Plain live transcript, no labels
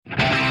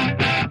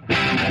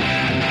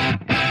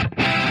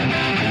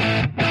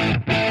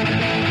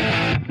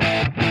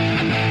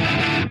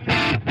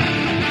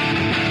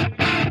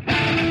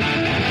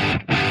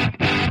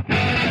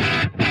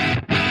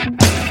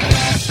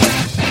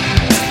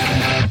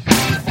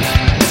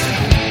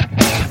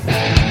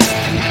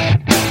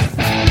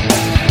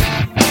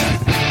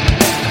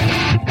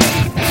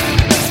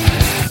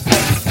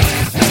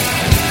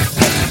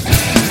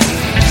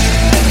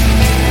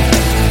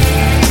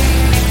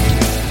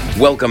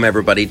Welcome,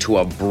 everybody, to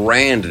a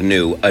brand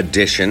new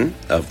edition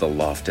of the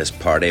Loftus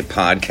Party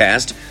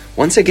Podcast.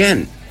 Once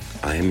again,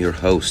 I am your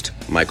host,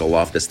 Michael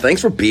Loftus. Thanks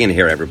for being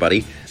here,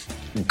 everybody.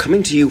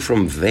 Coming to you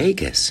from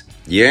Vegas.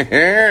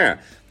 Yeah!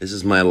 This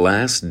is my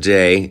last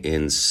day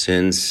in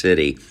Sin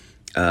City.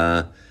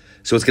 So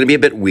it's going to be a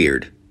bit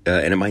weird,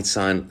 and it might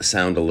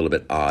sound a little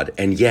bit odd.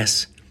 And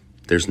yes,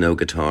 there's no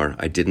guitar.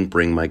 I didn't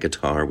bring my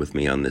guitar with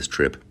me on this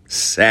trip.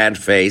 Sad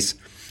face.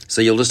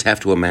 So you'll just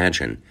have to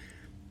imagine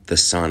the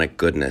sonic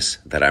goodness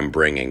that I'm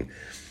bringing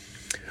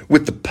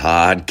with the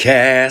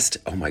podcast.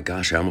 Oh my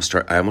gosh, I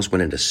almost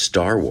went into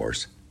Star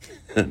Wars.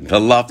 The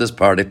Loftus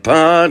Party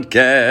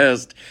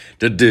Podcast.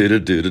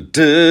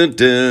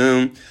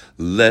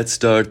 Let's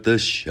start the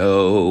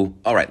show.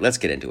 All right, let's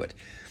get into it.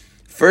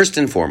 First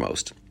and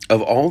foremost,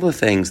 of all the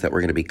things that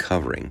we're going to be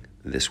covering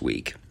this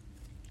week,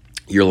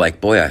 you're like,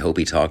 boy, I hope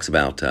he talks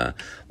about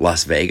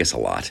Las Vegas a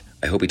lot.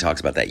 I hope he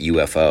talks about that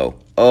UFO.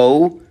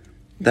 Oh,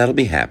 that'll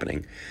be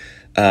happening.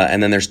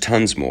 And then there's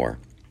tons more.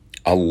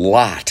 A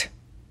lot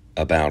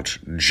about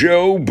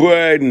Joe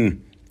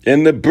Biden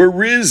and the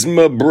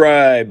Burisma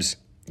bribes.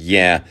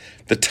 Yeah,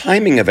 the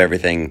timing of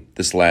everything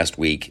this last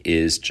week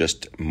is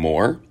just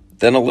more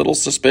than a little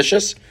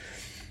suspicious.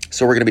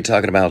 So we're going to be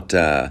talking about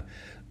the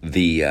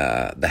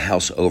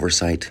House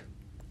Oversight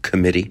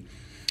Committee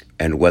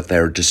and what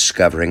they're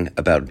discovering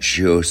about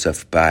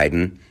Joseph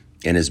Biden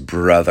and his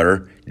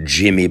brother,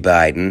 Jimmy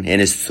Biden, and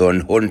his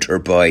son,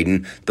 Hunter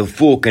Biden, the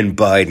fucking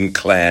Biden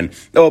clan,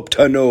 up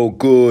to no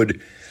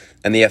good.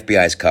 And the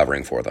FBI is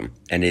covering for them,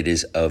 and it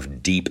is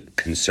of deep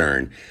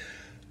concern.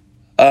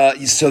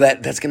 So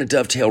that's going to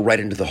dovetail right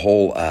into the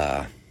whole,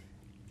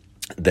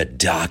 the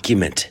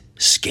document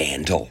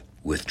scandal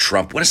with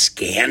Trump. What a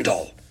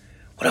scandal.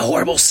 What a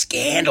horrible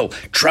scandal.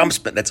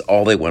 But that's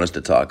all they want us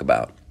to talk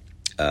about,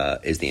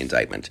 is the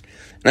indictment.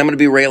 And I'm going to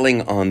be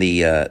railing on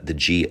the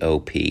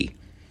GOP.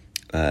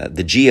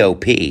 The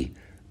GOP,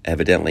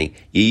 evidently,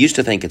 you used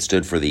to think it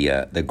stood for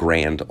the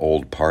Grand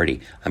Old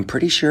Party. I'm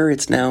pretty sure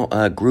it's now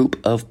a group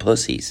of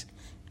pussies.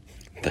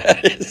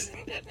 That is...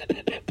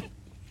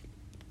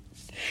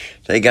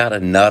 They gotta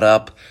nut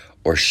up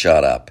or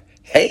shut up.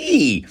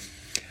 Hey!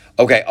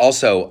 Okay,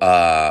 also,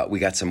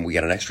 we got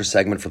an extra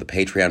segment for the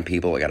Patreon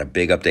people. I got a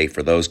big update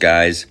for those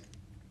guys.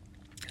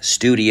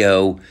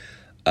 Studio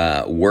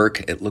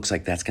work, it looks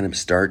like that's going to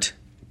start,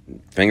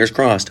 fingers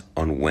crossed,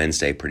 on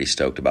Wednesday. Pretty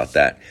stoked about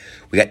that.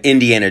 We got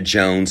Indiana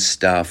Jones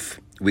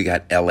stuff. We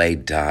got LA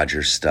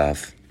Dodgers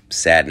stuff.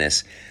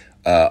 Sadness.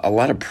 A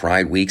lot of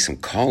Pride Week, some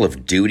Call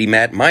of Duty,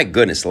 Matt. My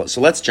goodness. So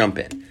let's jump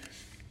in.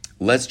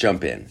 Let's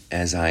jump in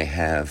as I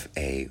have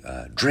a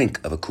drink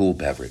of a cool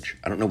beverage.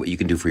 I don't know what you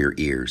can do for your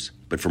ears,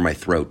 but for my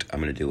throat, I'm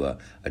going to do a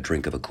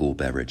drink of a cool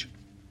beverage.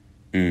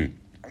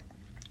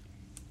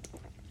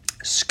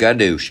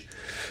 Skadoosh.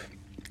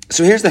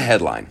 So here's the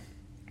headline.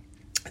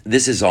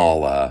 This was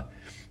all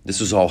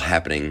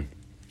happening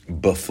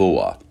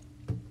before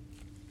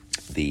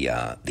the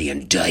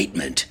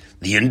indictment.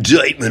 The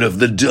indictment of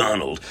the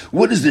Donald.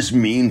 What does this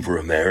mean for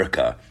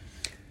America?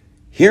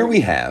 Here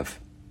we have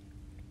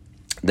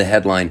the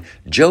headline,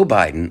 Joe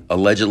Biden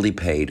allegedly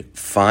paid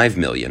 $5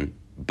 million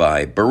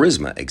by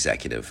Burisma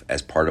executive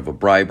as part of a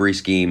bribery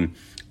scheme,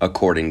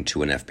 according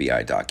to an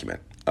FBI document.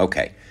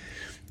 Okay,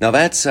 now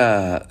that's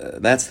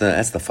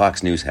the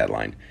Fox News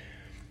headline.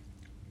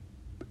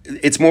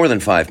 It's more than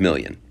 $5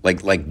 million.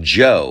 Like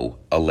Joe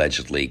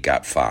allegedly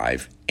got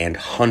 5, and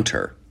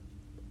Hunter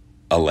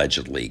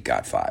allegedly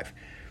got 5.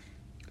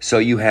 So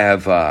you've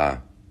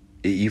got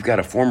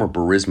a former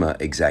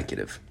Burisma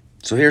executive.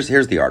 So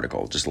here's the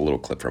article, just a little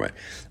clip from it.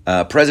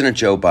 President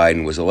Joe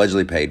Biden was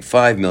allegedly paid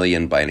 $5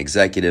 million by an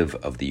executive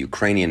of the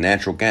Ukrainian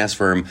natural gas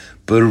firm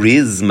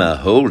Burisma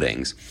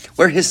Holdings,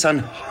 where his son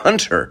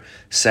Hunter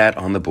sat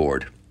on the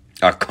board.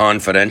 A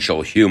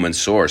confidential human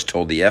source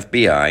told the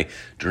FBI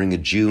during a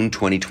June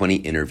 2020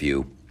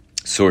 interview.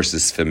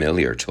 Sources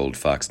familiar told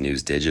Fox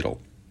News Digital.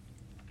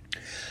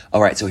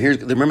 All right, so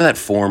remember that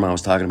form I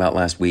was talking about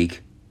last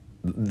week?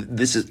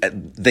 This is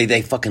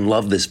they fucking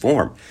love this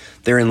form.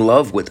 They're in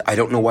love with, I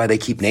don't know why they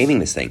keep naming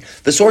this thing.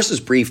 The sources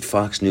briefed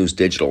Fox News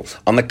Digital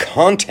on the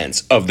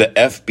contents of the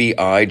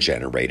FBI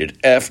generated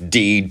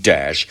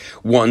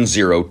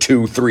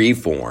FD-1023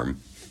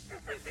 form.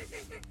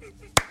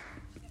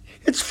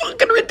 It's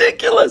fucking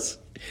ridiculous.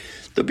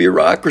 The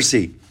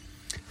bureaucracy.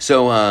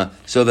 So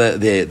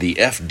the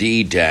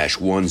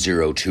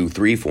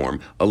FD-1023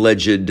 form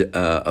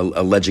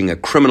alleging a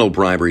criminal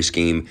bribery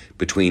scheme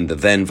between the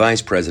then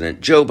Vice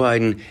President Joe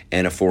Biden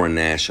and a foreign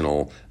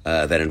national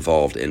that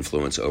involved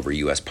influence over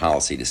U.S.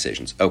 policy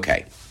decisions.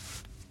 Okay.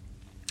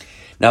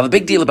 Now, the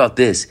big deal about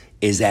this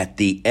is that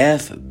the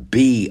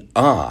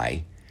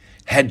FBI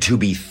had to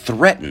be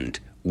threatened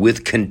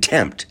with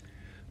contempt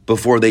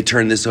before they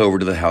turned this over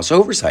to the House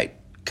Oversight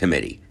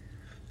Committee.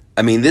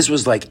 I mean, this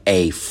was like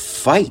a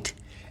fight.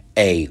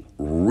 A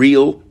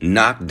real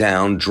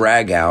knockdown,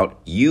 drag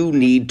out. You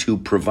need to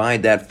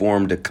provide that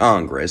form to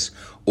Congress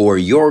or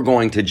you're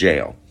going to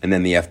jail. And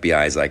then the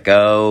FBI is like,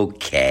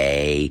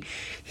 okay,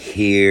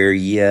 here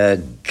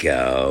you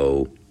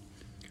go.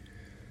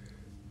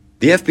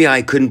 The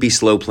FBI couldn't be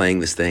slow playing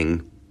this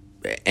thing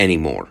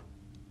anymore.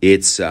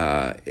 It's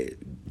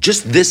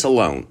just this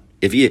alone.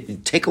 If you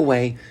take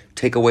away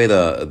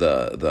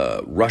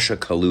the Russia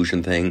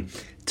collusion thing,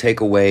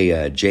 take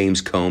away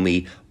James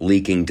Comey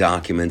leaking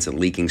documents and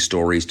leaking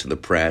stories to the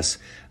press,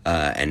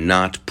 and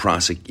not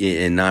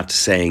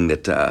saying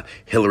that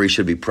Hillary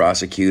should be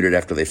prosecuted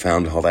after they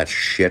found all that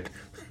shit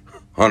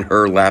on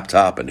her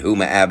laptop and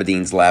Huma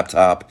Abedin's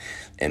laptop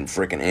and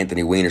frickin'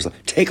 Anthony Weiner's.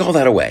 Take all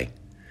that away.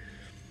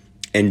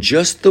 And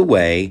just the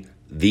way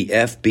the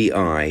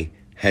FBI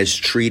has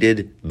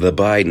treated the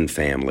Biden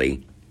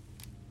family,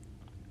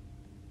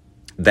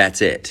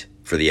 that's it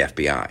for the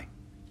FBI.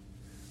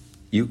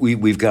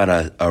 We've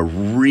got a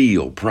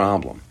real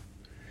problem.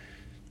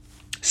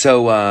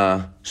 So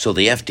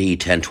the FD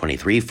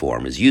 1023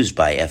 form is used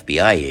by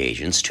FBI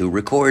agents to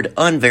record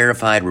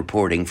unverified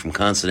reporting from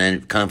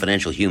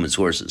confidential human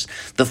sources.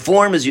 The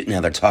form is now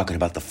they're talking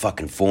about the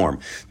fucking form.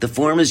 The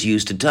form is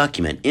used to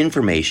document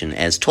information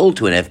as told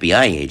to an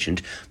FBI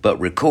agent, but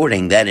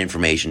recording that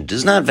information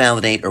does not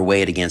validate or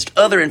weigh it against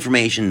other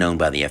information known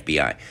by the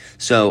FBI.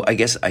 So I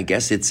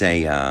guess it's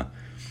a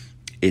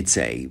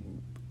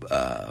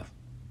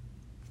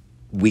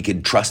we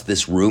could trust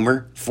this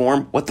rumor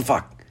form. What the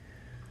fuck?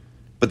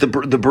 But the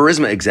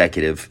Burisma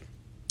executive,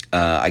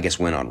 I guess,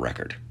 went on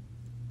record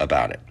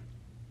about it.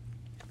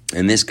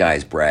 And this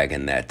guy's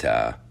bragging that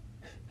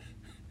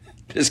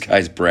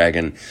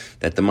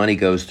the money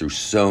goes through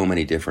so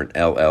many different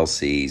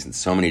LLCs and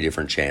so many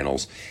different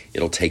channels,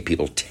 it'll take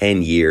people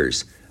 10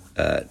 years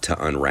to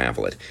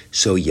unravel it.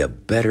 So you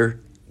better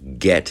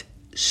get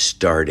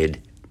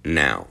started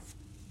now.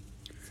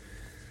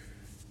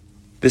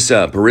 This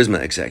Burisma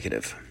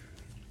executive,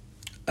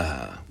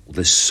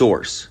 the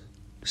source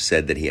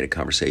said that he had a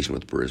conversation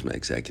with Burisma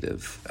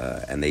executive,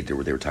 and they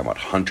were talking about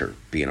Hunter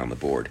being on the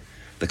board.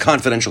 The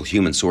confidential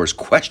human source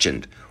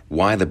questioned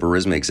why the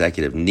Burisma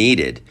executive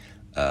needed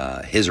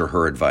his or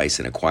her advice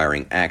in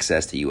acquiring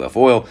access to U.S.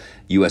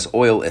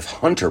 oil if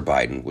Hunter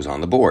Biden was on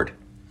the board.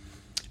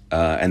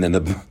 And then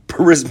the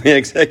Burisma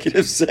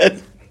executive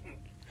said,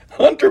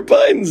 Hunter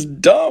Biden's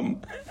dumb.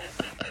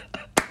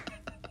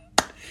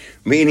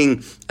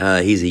 Meaning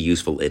he's a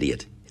useful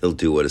idiot. He'll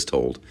do what is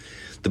told.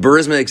 The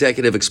Burisma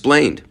executive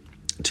explained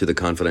to the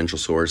confidential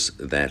source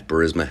that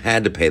Burisma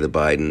had to pay the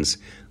Bidens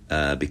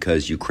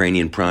because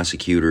Ukrainian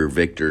prosecutor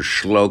Viktor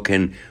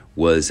Shlokin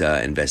was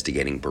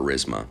investigating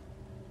Burisma.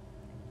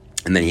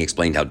 And then he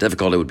explained how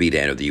difficult it would be to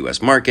enter the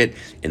U.S. market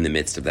in the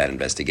midst of that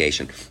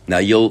investigation. Now,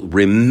 you'll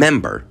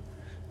remember,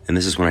 and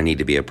this is when I need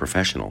to be a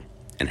professional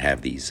and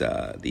have these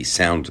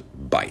sound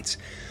bites,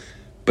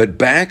 but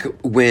back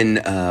when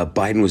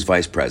Biden was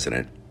vice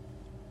president,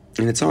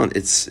 and it's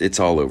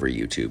all over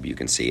YouTube. You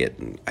can see it.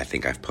 And I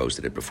think I've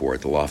posted it before at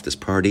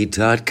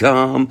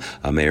theloftusparty.com,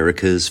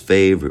 America's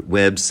favorite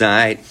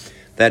website,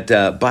 that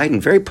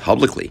Biden very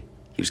publicly,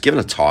 he was giving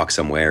a talk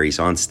somewhere. He's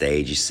on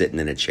stage. He's sitting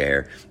in a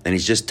chair, and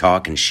he's just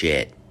talking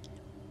shit.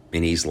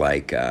 And he's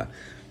like,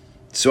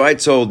 so I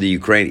told the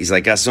Ukraine, he's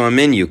like, so I'm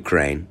in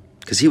Ukraine,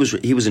 because he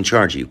was in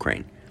charge of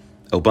Ukraine.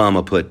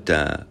 Obama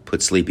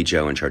put Sleepy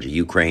Joe in charge of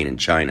Ukraine and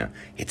China.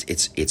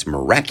 It's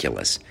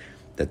miraculous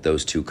that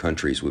those two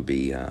countries would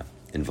be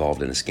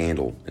involved in a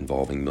scandal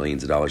involving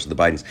millions of dollars of the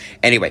Bidens.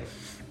 Anyway,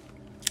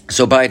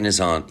 so Biden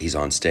he's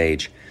on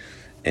stage,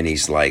 and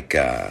he's like,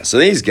 so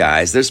these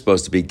guys, they're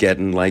supposed to be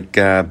getting like,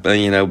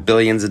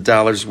 billions of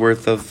dollars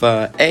worth of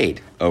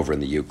aid over in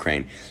the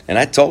Ukraine. And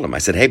I told him, I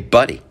said, hey,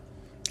 buddy,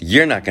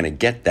 you're not going to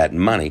get that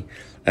money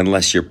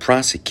unless your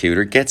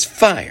prosecutor gets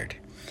fired.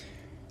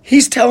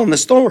 He's telling the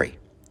story.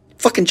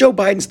 Fucking Joe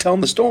Biden's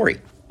telling the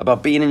story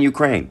about being in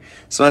Ukraine.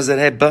 So I said,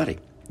 hey, buddy,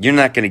 you're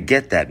not going to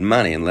get that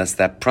money unless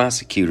that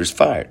prosecutor's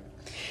fired.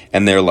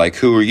 And they're like,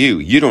 who are you?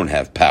 You don't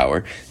have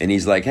power. And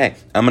he's like, hey,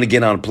 I'm going to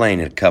get on a plane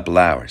in a couple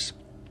hours.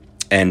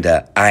 And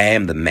I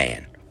am the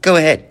man. Go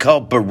ahead,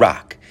 call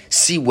Barack.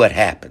 See what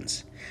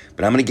happens.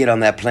 But I'm going to get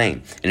on that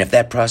plane. And if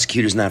that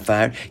prosecutor's not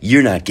fired,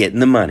 you're not getting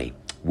the money.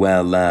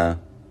 Well, a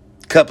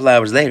couple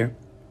hours later,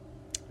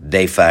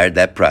 they fired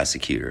that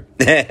prosecutor.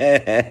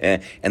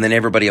 And then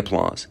everybody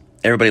applauds.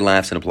 Everybody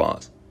laughs and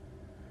applauds.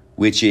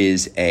 Which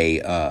is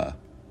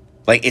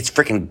it's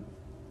freaking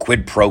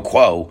quid pro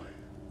quo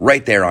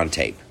right there on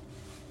tape.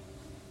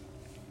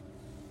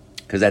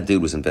 Because that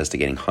dude was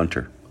investigating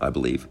Hunter, I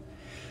believe.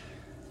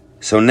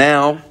 So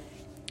now,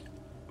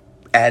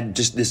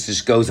 this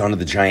just goes onto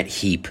the giant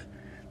heap.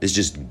 This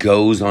just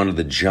goes onto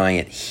the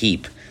giant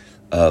heap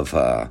of,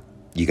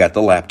 you got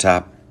the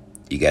laptop,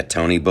 you got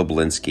Tony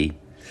Bobulinski,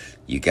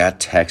 you got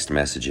text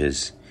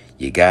messages,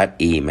 you got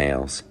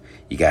emails,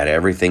 you got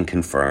everything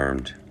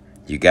confirmed,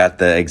 you got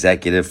the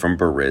executive from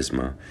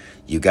Burisma,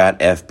 you got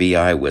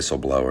FBI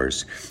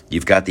whistleblowers,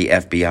 you've got the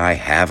FBI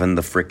having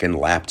the frickin'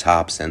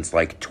 laptop since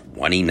like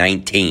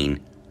 2019.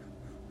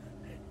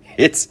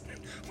 It's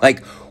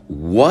like,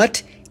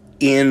 what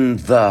in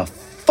the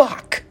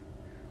fuck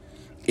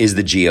is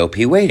the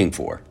GOP waiting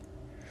for?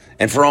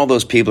 And for all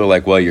those people who are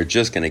like, well, you're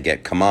just going to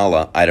get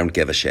Kamala, I don't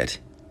give a shit.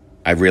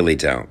 I really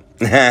don't.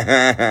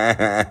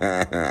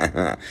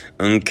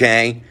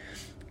 Okay?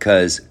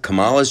 because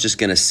Kamala's just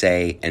going to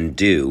say and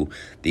do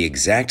the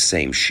exact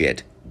same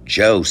shit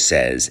Joe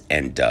says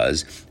and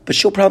does, but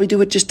she'll probably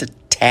do it just a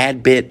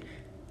tad bit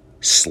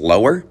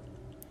slower.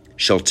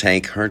 She'll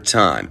take her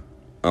time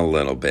a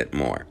little bit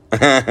more.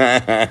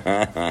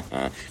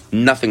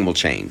 Nothing will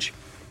change.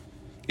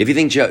 If you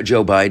think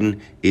Joe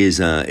Biden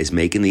is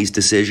making these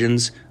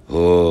decisions,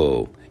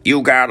 oh,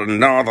 you got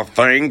another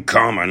thing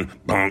coming.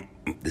 Boom.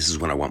 This is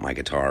when I want my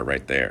guitar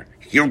right there.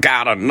 You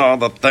got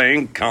another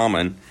thing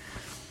coming.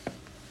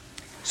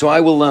 So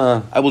I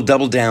will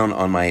double down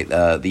on my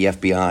the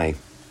FBI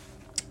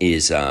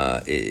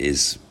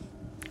is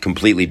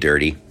completely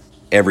dirty.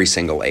 Every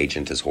single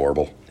agent is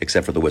horrible,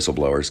 except for the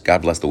whistleblowers.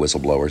 God bless the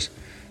whistleblowers.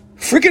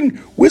 Freaking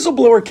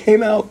whistleblower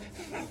came out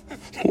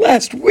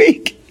last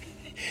week.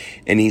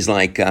 And he's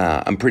like,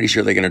 I'm pretty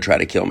sure they're going to try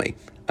to kill me.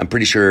 I'm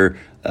pretty sure,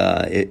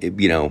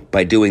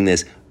 by doing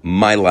this,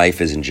 my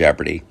life is in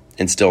jeopardy.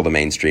 And still the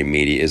mainstream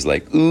media is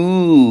like,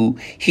 ooh,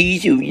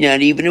 he's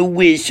not even a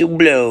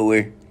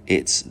whistleblower.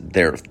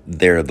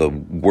 They're the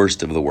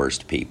worst of the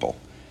worst people.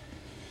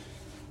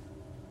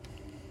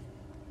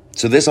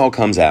 So this all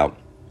comes out.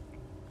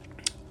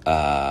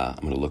 I'm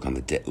going to look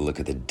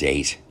at the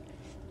date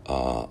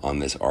on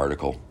this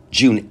article.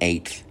 June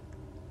 8th.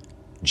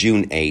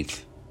 June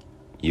 8th.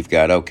 You've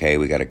got,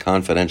 we got a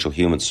confidential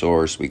human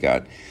source. We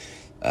got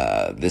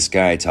this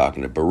guy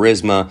talking to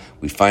Burisma.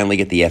 We finally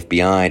get the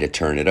FBI to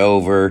turn it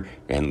over.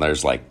 And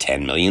there's like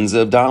tens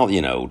of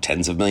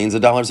millions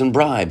of dollars in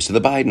bribes to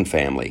the Biden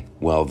family.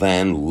 Well,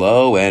 then,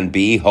 lo and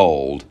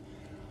behold,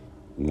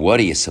 what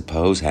do you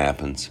suppose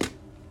happens?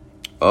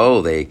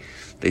 Oh, they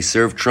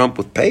served Trump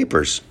with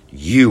papers.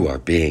 You are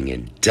being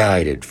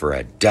indicted for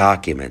a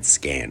document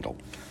scandal.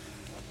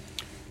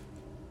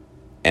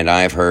 And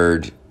I've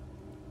heard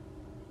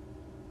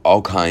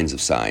all kinds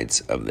of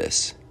sides of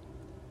this.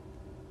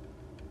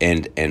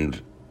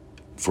 And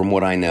from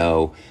what I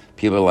know,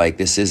 people are like,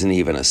 this isn't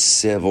even a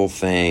civil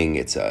thing.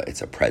 It's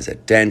a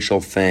presidential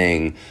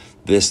thing.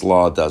 This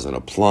law doesn't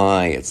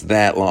apply. It's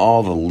that law.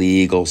 All the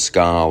legal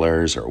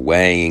scholars are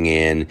weighing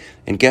in.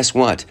 And guess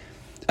what?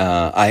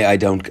 I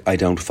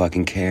don't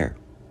fucking care.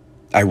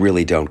 I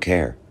really don't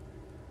care.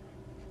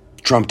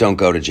 Trump don't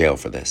go to jail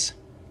for this.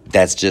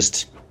 That's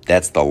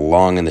the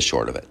long and the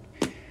short of it.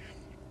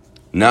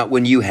 Not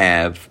when you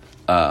have,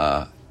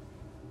 Biden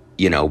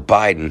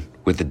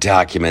with the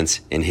documents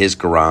in his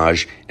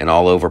garage and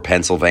all over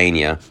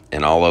Pennsylvania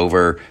and all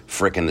over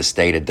frickin' the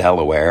state of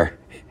Delaware.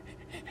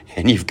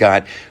 And you've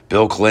got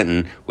Bill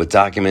Clinton with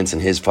documents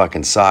in his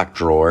fucking sock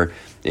drawer.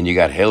 And you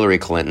got Hillary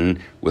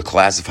Clinton with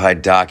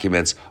classified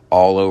documents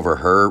all over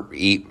her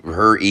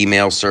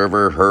email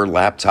server, her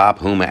laptop,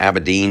 Huma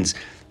Abedin's,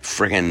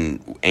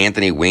 frickin'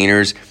 Anthony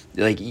Weiner's.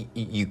 Like,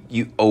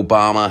 you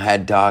Obama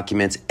had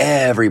documents,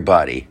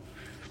 everybody.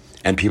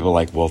 And people are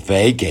like, well,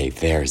 they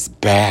gave theirs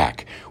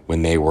back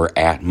when they were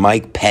at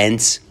Mike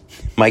Pence.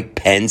 Mike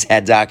Pence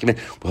had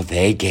documents. Well,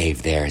 they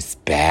gave theirs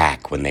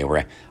back when they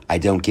were. I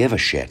don't give a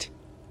shit.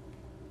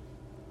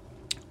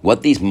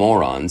 What these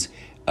morons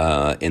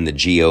in the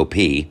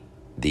GOP,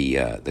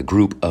 the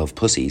group of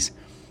pussies,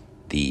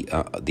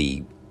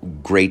 the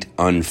great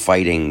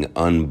unfighting,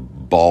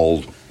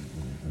 unballed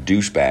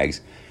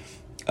douchebags.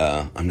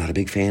 I'm not a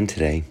big fan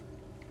today.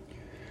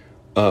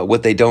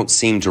 What they don't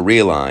seem to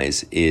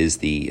realize is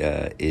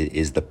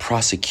the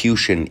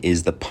prosecution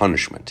is the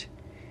punishment.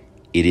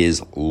 It is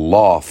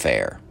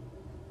lawfare.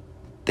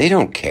 They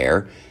don't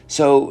care.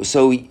 So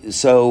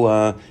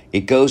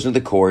it goes to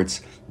the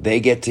courts. They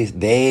get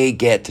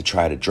to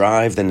try to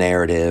drive the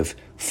narrative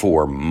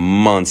for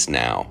months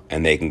now,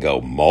 and they can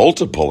go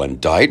multiple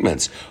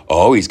indictments.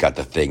 Oh, he's got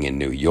the thing in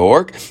New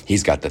York.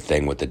 He's got the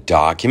thing with the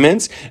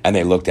documents, and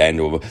they looked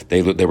into him.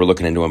 They were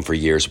looking into him for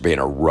years for being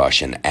a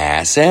Russian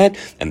asset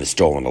and the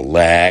stolen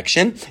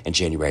election and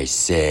January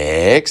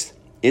 6th.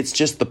 It's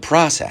just the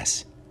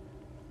process.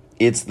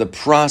 It's the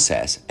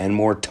process and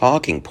more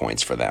talking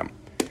points for them,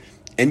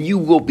 and you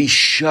will be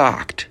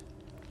shocked.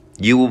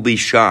 You will be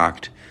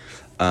shocked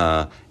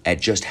at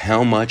just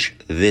how much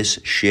this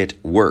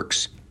shit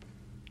works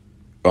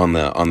on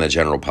the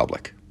general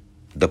public,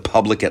 the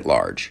public at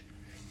large.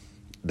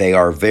 They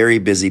are very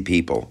busy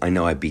people. I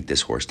know I beat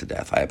this horse to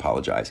death. I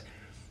apologize.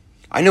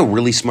 I know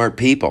really smart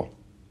people,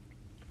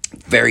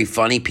 very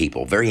funny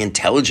people, very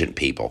intelligent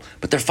people,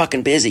 but they're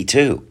fucking busy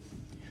too.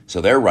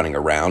 So they're running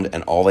around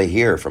and all they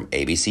hear from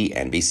ABC,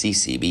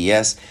 NBC,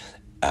 CBS,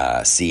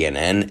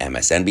 CNN,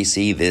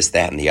 MSNBC, this,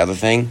 that, and the other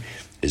thing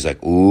is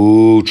like,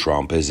 ooh,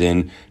 Trump is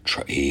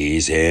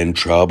he's in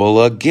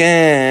trouble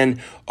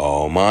again.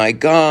 Oh my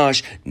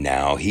gosh,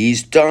 now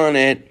he's done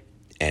it.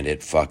 And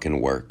it fucking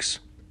works.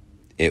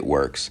 It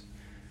works.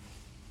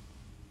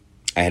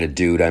 I had a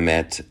dude I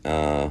met,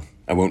 I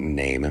won't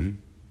name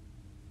him,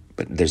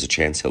 but there's a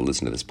chance he'll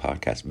listen to this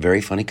podcast.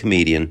 Very funny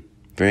comedian.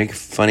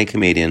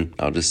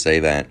 I'll just say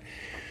that.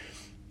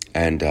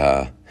 And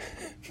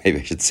maybe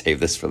I should save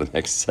this for the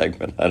next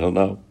segment. I don't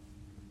know.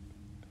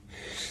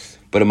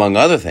 But among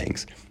other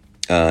things,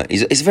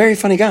 he's a very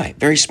funny guy,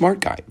 very smart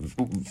guy,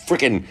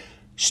 freaking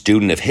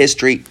student of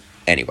history.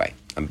 Anyway,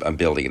 I'm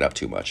building it up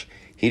too much.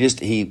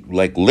 He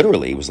like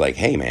literally was like,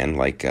 hey man,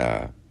 like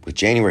with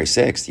January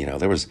 6th, you know,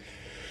 there was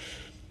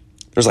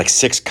like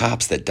 6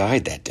 cops that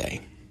died that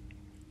day.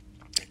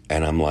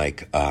 And I'm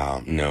like,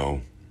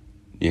 no,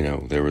 you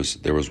know, there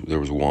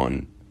was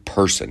one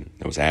person.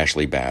 There was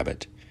Ashley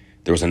Babbitt.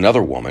 There was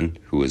another woman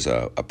who was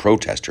a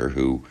protester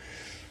who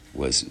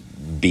was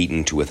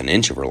beaten to within an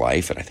inch of her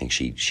life, and I think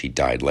she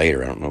died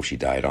later. I don't know if she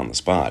died on the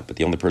spot, but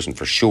the only person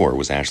for sure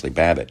was Ashley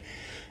Babbitt.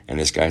 And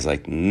this guy's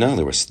like, no,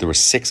 there were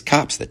 6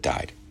 cops that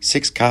died.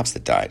 6 cops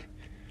that died.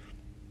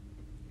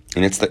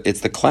 And it's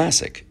the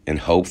classic. And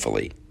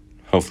hopefully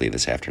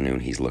this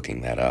afternoon he's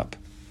looking that up.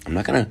 I'm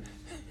not gonna,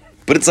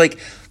 but it's like,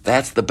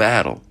 that's the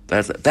battle.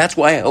 That's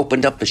why I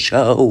opened up the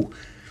show.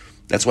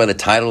 That's why the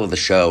title of the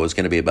show is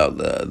going to be about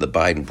the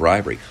Biden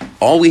bribery.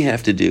 All we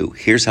have to do,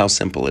 here's how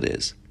simple it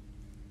is.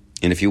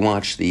 And if you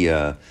watch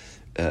the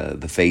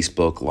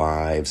Facebook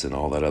lives and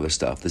all that other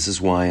stuff, this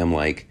is why I'm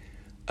like,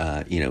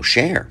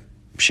 share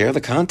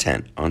the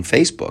content on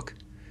Facebook.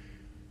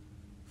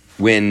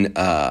 When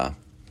the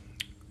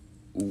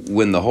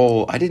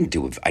whole, I didn't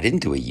do a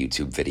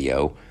YouTube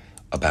video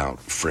about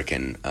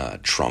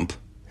frickin' Trump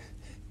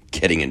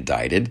getting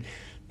indicted.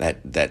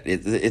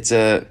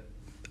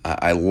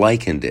 I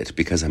likened it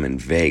because I'm in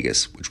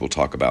Vegas, which we'll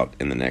talk about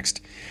in the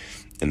next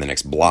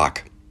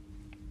block.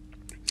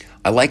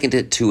 I likened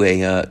it to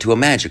a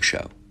magic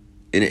show,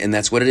 and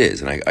that's what it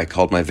is. And I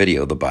called my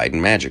video "The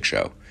Biden Magic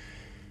Show,"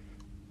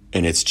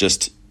 and it's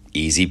just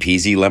easy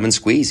peasy lemon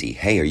squeezy.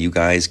 Hey, are you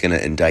guys gonna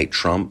indict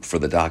Trump for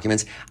the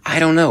documents? I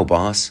don't know,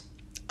 boss.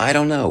 I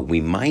don't know. We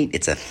might.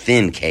 It's a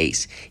thin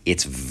case.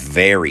 It's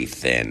very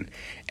thin,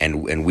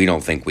 and we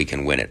don't think we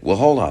can win it. Well,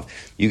 hold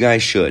off. You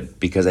guys should,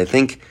 because I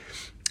think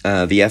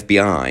the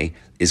FBI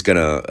is going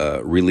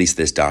to release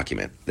this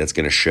document that's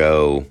going to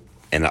show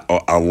and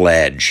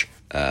allege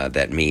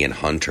that me and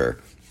Hunter,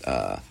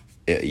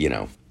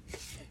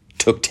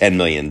 took $10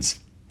 million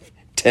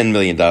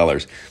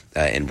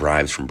in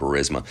bribes from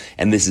Burisma.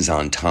 And this is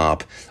on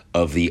top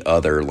of the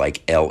other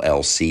like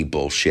LLC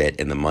bullshit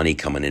and the money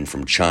coming in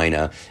from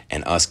China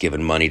and us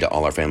giving money to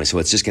all our families. So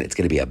it's going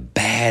to be a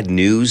bad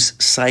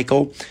news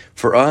cycle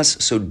for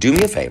us. So do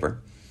me a favor.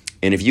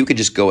 And if you could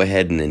just go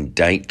ahead and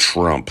indict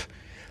Trump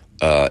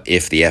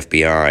if the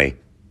FBI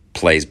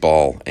plays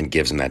ball and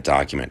gives him that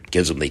document,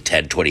 gives him the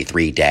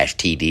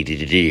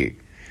 1023-TDDD.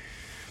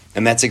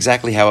 And that's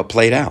exactly how it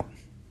played out.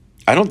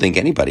 I don't think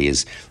any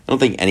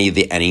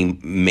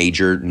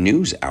major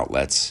news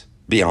outlets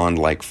beyond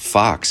like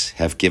Fox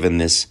have given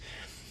this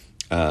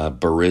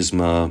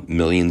Burisma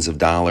millions of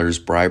dollars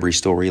bribery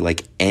story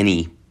like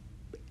any.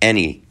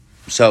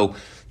 So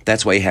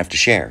that's why you have to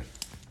share.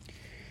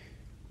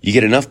 You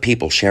get enough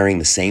people sharing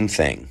the same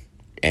thing,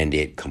 and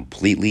it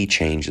completely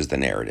changes the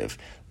narrative.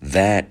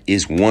 That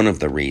is one of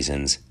the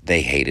reasons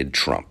they hated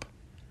Trump.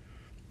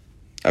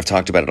 I've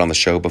talked about it on the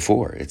show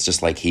before. It's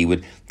just like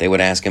they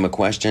would ask him a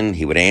question,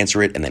 he would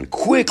answer it, and then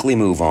quickly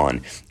move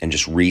on and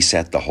just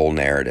reset the whole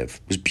narrative.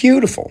 It was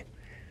beautiful.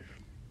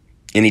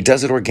 And he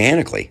does it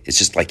organically. It's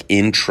just like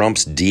in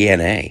Trump's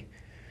DNA.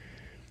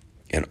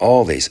 And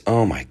all these,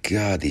 oh my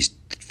God, these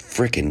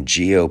freaking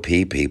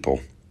GOP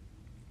people,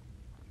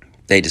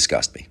 they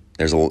disgust me.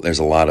 There's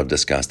a lot of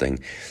disgusting,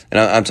 and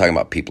I'm talking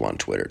about people on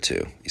Twitter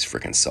too. These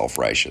freaking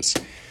self-righteous,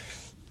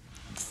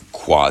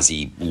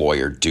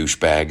 quasi-lawyer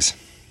douchebags.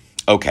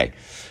 Okay,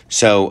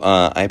 so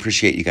I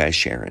appreciate you guys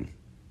sharing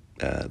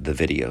the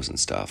videos and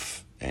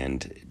stuff,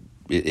 and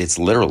it's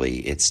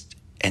literally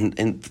and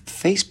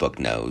Facebook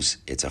knows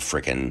it's a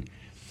freaking,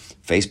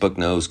 Facebook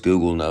knows,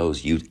 Google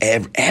knows,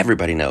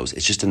 everybody knows.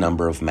 It's just a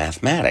number of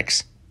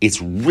mathematics. It's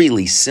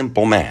really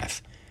simple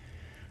math.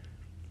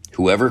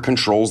 Whoever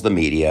controls the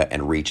media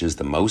and reaches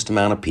the most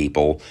amount of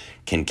people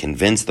can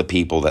convince the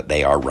people that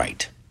they are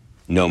right,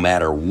 no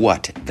matter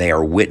what they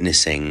are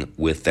witnessing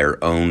with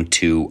their own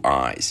 2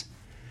 eyes.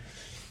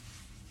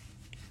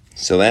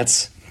 So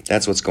that's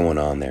what's going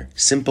on there.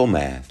 Simple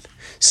math.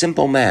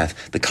 Simple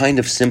math. The kind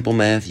of simple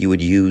math you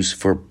would use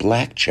for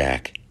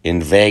blackjack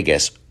in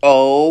Vegas.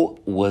 Oh,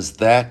 was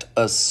that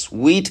a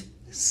sweet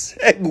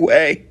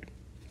segue?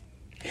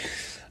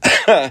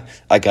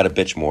 I got to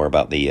bitch more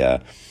about the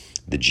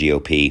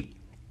GOP.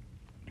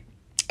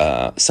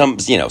 Some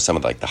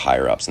of like the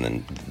higher ups and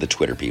then the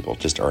Twitter people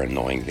just are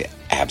annoying the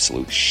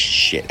absolute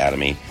shit out of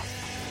me.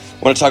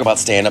 I want to talk about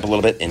stand-up a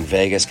little bit in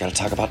Vegas. Got to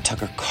talk about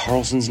Tucker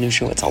Carlson's new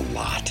show. It's a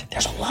lot.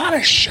 There's a lot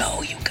of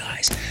show, you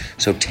guys.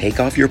 So take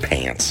off your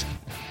pants.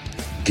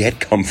 Get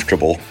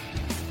comfortable.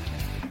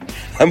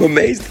 I'm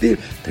amazed, dude.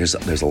 There's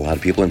a lot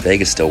of people in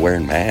Vegas still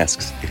wearing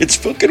masks. It's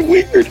fucking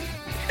weird.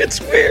 It's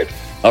weird.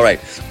 All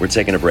right, we're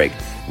taking a break.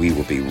 We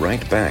will be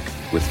right back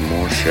with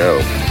more show.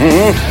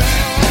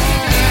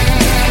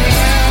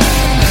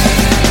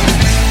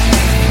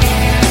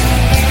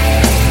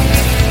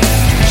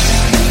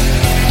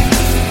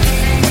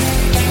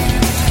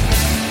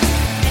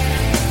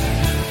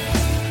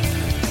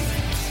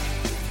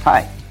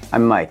 Hi,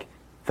 I'm Mike,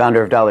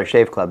 founder of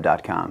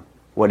DollarShaveClub.com.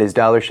 What is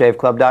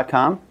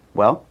DollarShaveClub.com?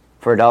 Well,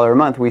 for $1 a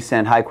month, we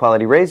send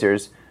high-quality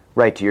razors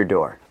right to your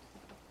door.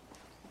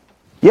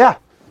 Yeah,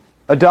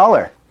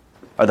 $1.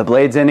 Are the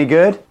blades any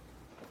good?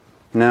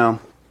 No.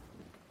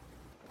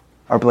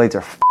 Our blades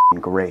are f***ing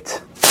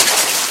great.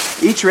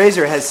 Each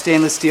razor has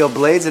stainless steel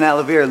blades, an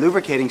aloe vera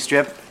lubricating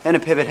strip, and a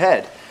pivot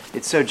head.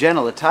 It's so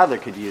gentle a toddler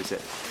could use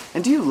it.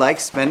 And do you like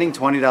spending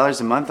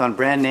 $20 a month on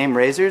brand name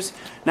razors?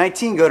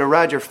 19 go to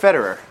Roger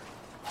Federer.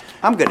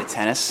 I'm good at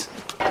tennis.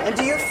 And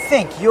do you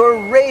think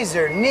your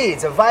razor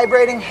needs a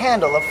vibrating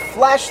handle, a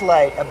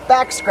flashlight, a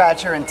back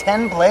scratcher, and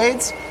 10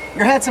 blades?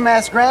 Your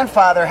handsome-ass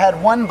grandfather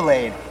had 1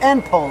 blade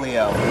and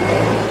polio.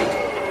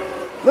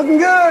 Looking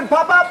good,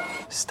 Pop-Up!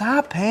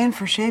 Stop paying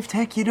for shave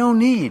tech you don't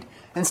need.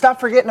 And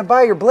stop forgetting to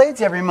buy your blades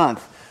every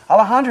month.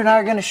 Alejandro and I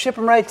are going to ship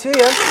them right to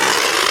you.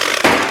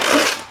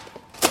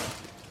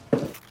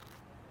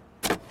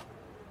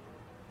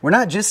 We're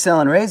not just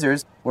selling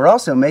razors, we're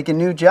also making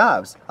new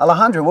jobs.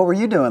 Alejandro, what were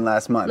you doing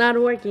last month? Not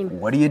working.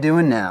 What are you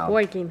doing now?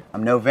 Working.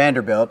 I'm no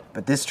Vanderbilt,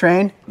 but this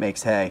train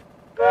makes hay.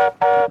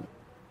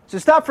 So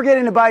stop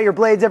forgetting to buy your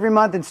blades every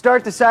month and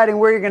start deciding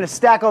where you're going to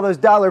stack all those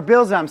dollar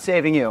bills I'm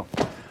saving you.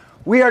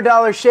 We are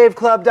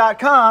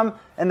DollarShaveClub.com,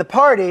 and the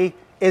party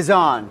is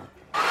on.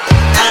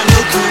 I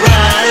know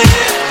karate,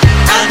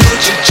 I know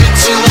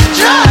jiu-jitsu, and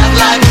drive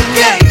like a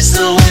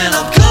gangster when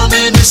I'm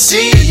coming to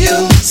see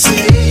you,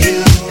 see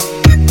you,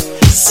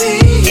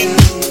 see you,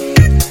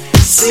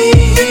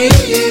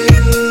 see you.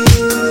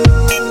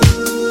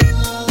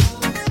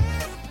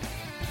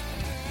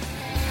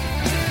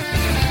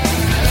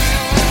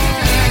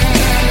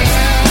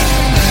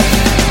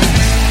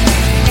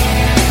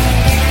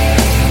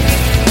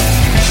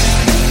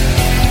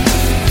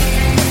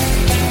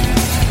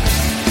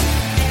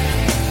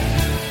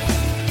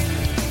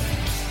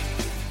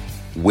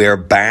 We're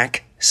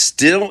back,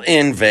 still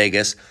in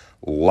Vegas,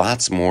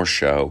 lots more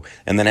show.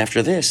 And then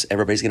after this,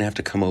 everybody's going to have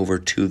to come over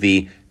to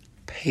the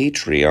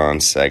Patreon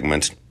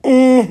segment.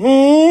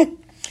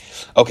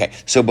 Okay,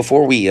 so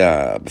before we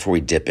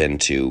dip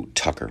into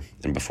Tucker,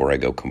 and before I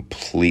go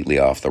completely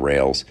off the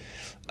rails,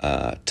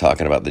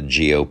 talking about the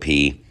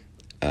GOP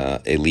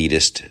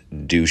elitist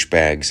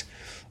douchebags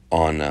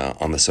on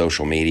the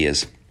social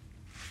medias,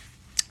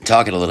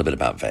 talking a little bit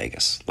about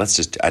Vegas.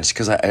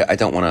 Because I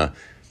don't want to,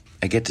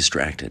 I get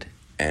distracted.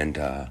 And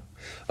I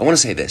want to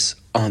say this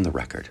on the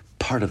record,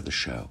 part of the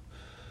show.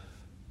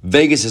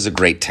 Vegas is a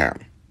great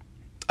town.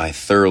 I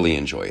thoroughly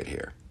enjoy it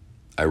here.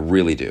 I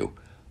really do.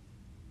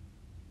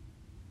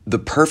 The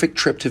perfect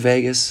trip to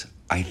Vegas,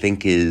 I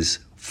think, is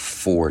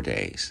 4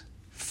 days.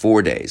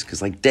 4 days.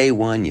 Because like day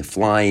one, you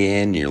fly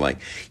in, you're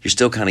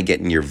still kind of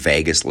getting your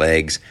Vegas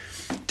legs.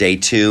 Day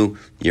two,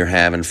 you're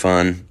having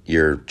fun.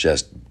 You're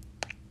just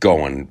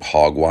going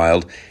hog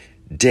wild.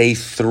 Day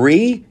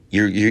three,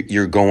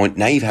 you're going,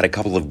 now you've had a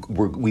couple of,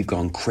 we've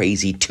gone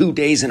crazy 2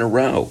 days in a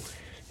row.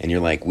 And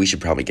you're like, we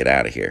should probably get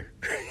out of here.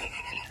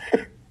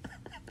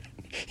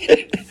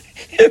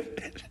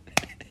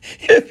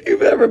 If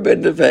you've ever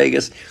been to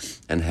Vegas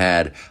and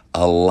had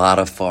a lot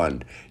of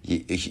fun,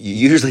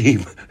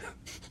 usually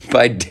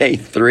by day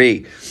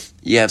three,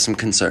 you have some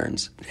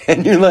concerns.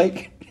 And you're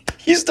like,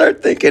 you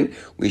start thinking,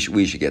 we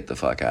should get the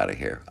fuck out of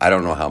here. I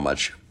don't know how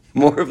much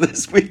more of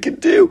this we can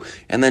do.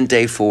 And then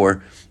day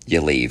four, you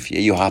leave.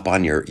 You hop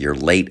on your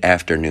late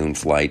afternoon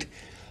flight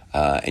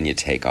and you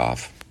take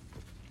off.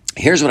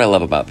 Here's what I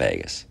love about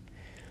Vegas.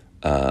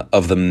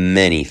 Of the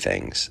many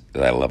things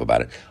that I love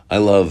about it, I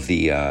love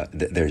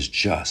there's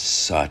just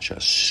such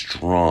a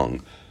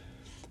strong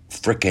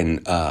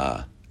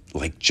frickin'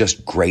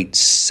 just great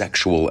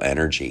sexual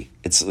energy.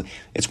 It's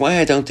why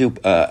I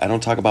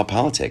don't talk about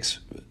politics.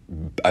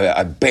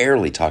 I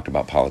barely talked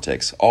about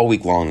politics all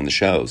week long in the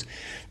shows.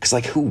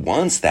 Because who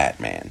wants that,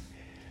 man?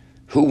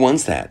 Who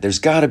wants that? There's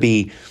got to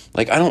be,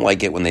 I don't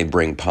like it when they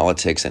bring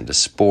politics into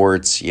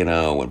sports,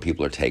 when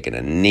people are taking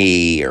a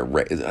knee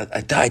or,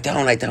 I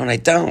don't.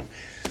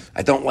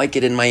 I don't like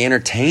it in my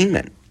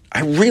entertainment.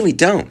 I really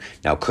don't.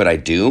 Now, could I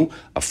do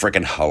a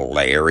freaking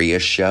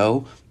hilarious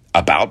show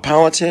about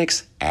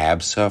politics?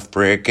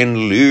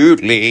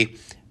 Abso-freaking-lutely.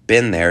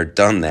 Been there,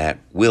 done that,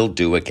 will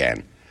do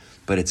again.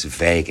 But it's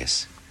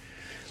Vegas.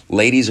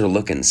 Ladies are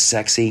looking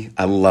sexy.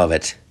 I love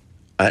it.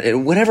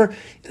 Whatever,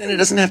 and it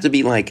doesn't have to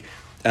be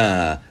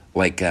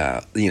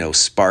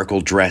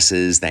sparkle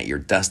dresses that you're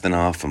dusting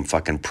off from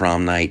fucking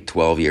prom night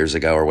 12 years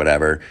ago or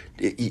whatever.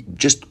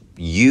 Just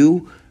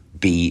you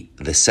be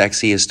the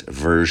sexiest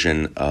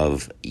version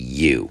of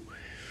you.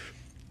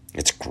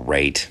 It's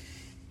great.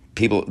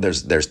 People,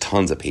 there's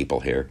tons of people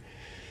here.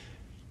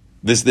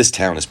 This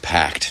town is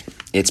packed.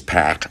 It's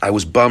packed. I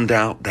was bummed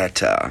out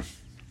that,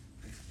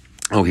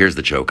 here's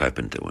the joke I've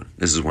been doing.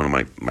 This is one of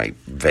my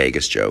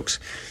Vegas jokes.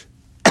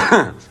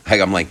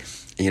 I'm like,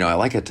 I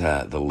like it,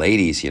 the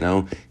ladies,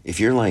 if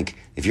you're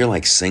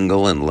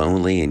single and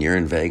lonely and you're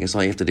in Vegas,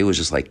 all you have to do is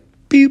just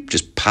beep,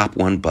 just pop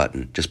one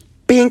button, just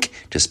bink,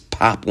 just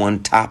pop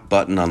one top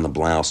button on the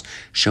blouse,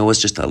 show us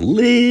just a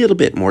little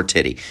bit more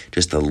titty,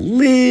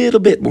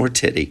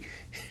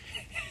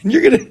 and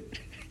you're gonna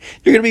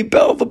be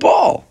belle of the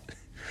ball.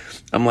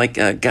 I'm like,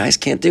 guys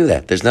can't do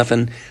that. There's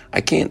nothing.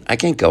 I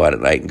can't go out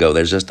at night and go,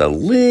 there's just a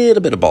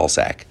little bit of ball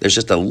sack. There's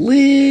just a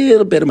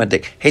little bit of my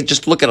dick. Hey,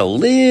 just look at a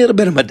little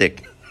bit of my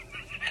dick.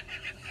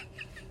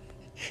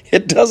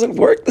 It doesn't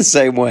work the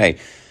same way.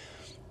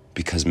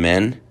 Because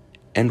men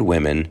and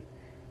women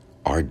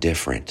are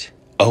different.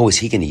 Oh, is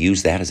he going to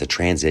use that as a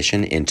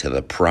transition into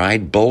the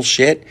pride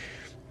bullshit?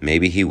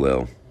 Maybe he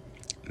will.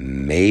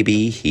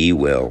 Maybe he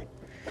will.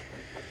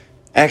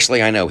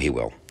 Actually, I know he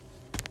will.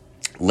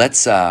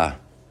 Let's, I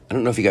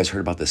don't know if you guys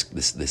heard about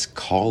this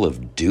Call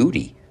of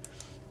Duty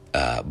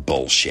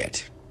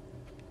bullshit.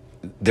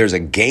 There's a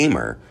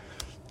gamer,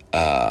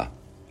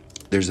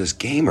 there's this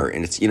gamer,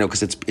 and it's,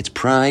 because it's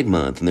Pride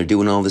Month, and they're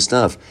doing all this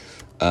stuff.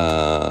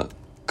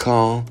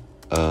 Call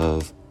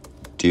of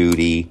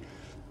Duty,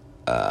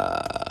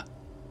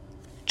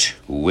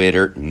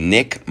 Twitter,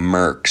 Nick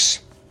Merckx.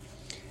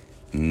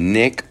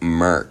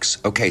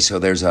 Okay, so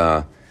there's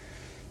a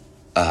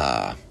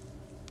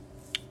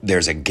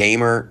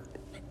gamer.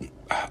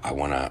 I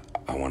wanna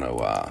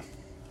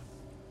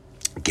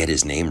get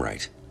his name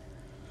right.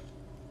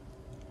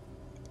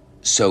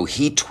 So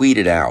he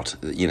tweeted out,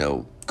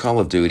 Call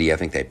of Duty. I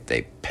think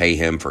they pay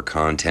him for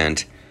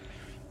content.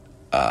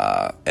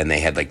 And they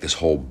had like this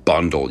whole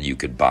bundle you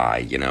could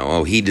buy,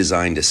 Oh, he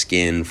designed a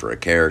skin for a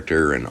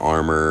character and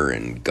armor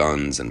and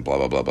guns and blah,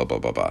 blah, blah, blah, blah,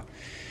 blah, blah.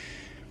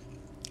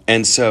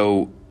 And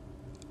so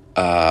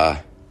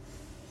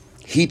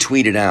he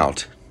tweeted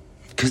out,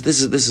 because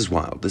this is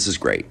wild. This is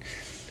great.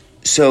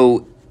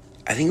 So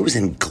I think it was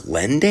in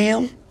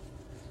Glendale,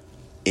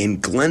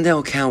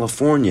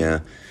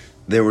 California.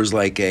 There was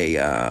like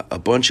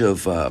a bunch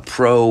of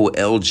pro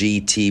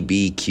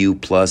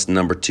LGBTQ plus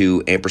number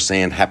 2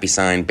 ampersand happy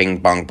sign bing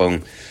bong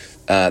boom.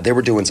 They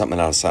were doing something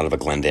outside of a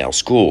Glendale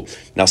school.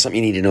 Now,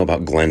 something you need to know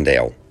about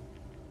Glendale.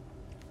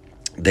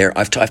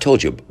 I've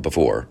told you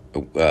before,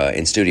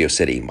 in Studio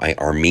City, my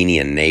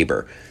Armenian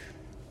neighbor,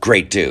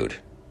 great dude.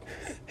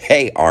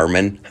 Hey,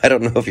 Armin, I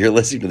don't know if you're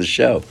listening to the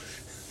show.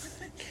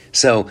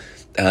 So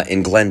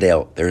in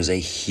Glendale, there's a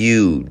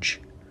huge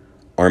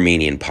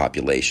Armenian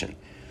population.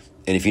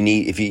 And if you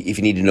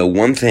need to know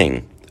one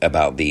thing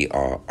about the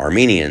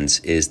Armenians,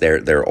 is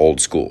they're old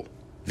school.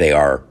 They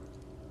are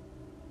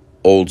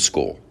old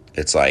school.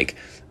 It's like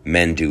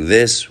men do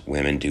this,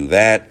 women do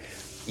that,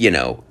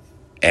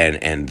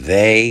 and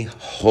they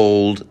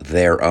hold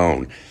their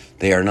own.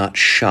 They are not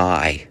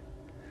shy.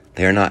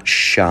 They are not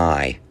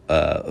shy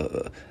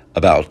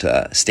about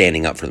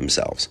standing up for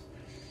themselves.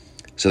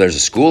 So there's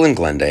a school in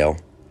Glendale,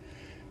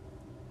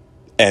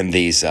 and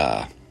these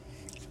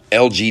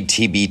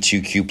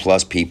LGBTQ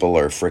plus people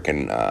are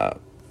freaking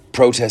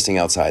protesting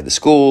outside the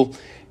school,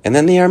 and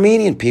then the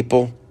Armenian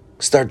people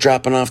start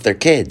dropping off their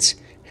kids,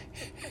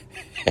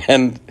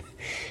 and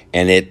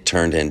it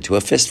turned into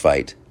a fist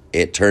fight.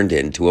 It turned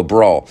into a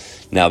brawl.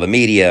 Now the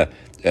media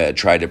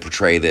tried to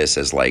portray this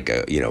as like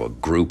a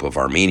group of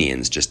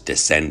Armenians just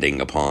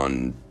descending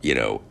upon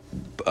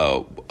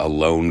a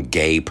lone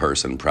gay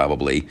person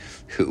probably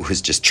who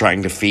was just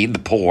trying to feed the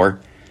poor.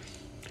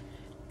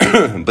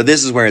 But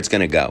this is where it's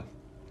going to go.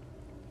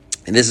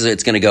 And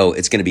it's going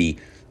to be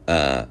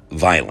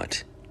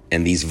violent.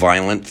 And these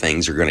violent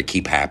things are going to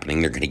keep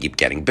happening. They're going to keep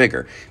getting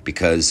bigger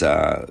because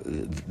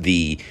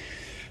the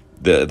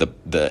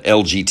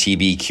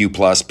LGBTQ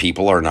plus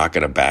people are not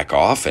going to back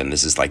off. And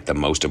this is like the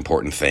most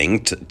important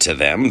thing to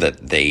them,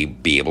 that they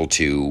be able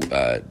to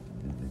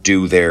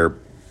do their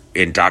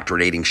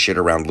indoctrinating shit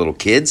around little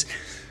kids.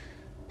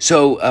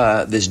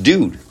 So this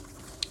dude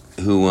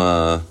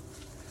who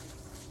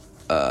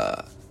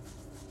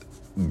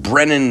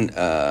Brennan,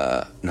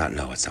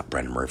 it's not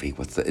Brennan Murphy.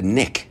 What's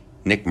Nick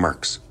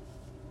Merckx.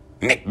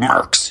 Nick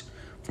Merckx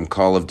from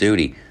Call of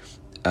Duty.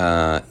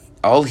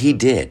 All he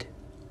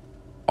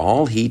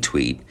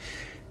tweet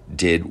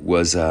did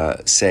was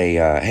say,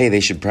 hey, they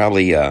should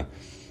probably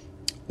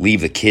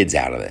leave the kids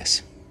out of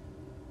this.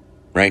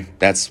 Right?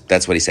 That's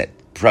what he said.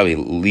 Probably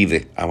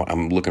leave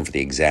I'm looking for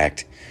the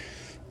exact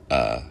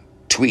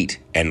tweet.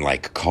 And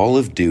like Call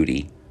of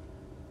Duty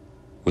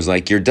was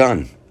like, you're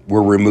done.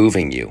 We're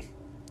removing you.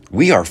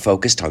 We are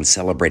focused on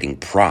celebrating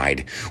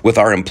pride with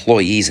our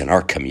employees and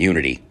our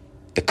community,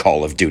 the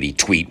Call of Duty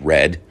tweet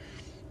read.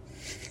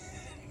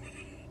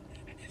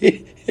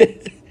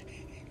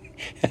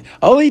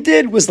 All he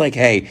did was like,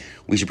 hey,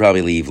 we should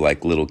probably leave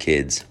like little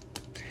kids.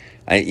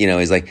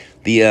 He's like,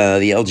 the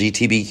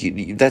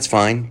LGBTQ, that's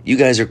fine. You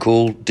guys are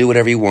cool. Do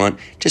whatever you want.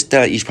 Just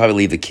you should probably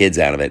leave the kids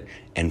out of it.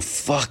 And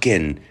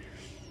fucking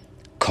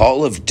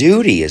Call of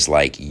Duty is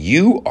like,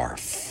 you are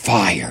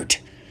fired.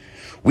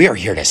 We are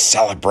here to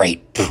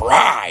celebrate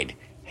pride.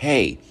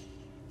 Hey,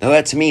 now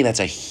that to me,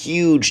 that's a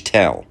huge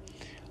tell.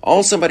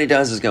 All somebody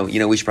does is go,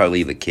 we should probably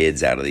leave the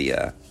kids out of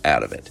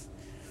it.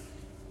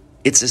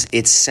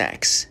 It's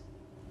sex.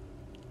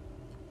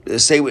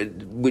 Say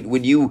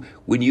when you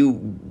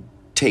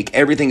take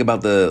everything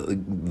about the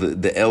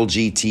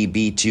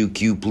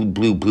LGBTQ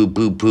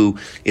blue,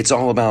 it's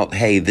all about,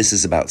 hey, this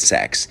is about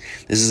sex.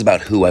 This is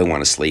about who I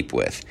want to sleep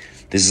with.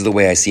 This is the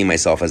way I see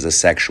myself as a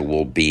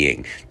sexual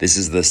being. This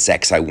is the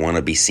sex I want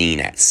to be seen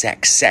at.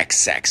 Sex, sex,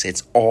 sex.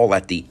 It's all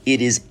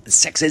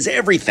sex is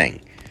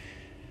everything.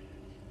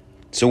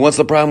 So what's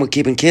the problem with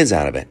keeping kids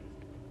out of it?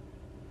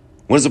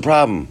 What is the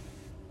problem?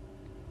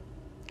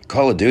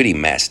 Call of Duty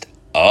messed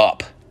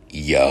up,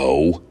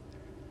 yo.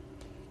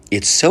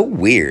 It's so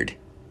weird.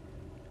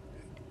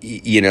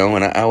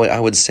 And I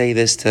would say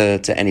this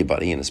to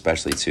anybody, and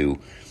especially to,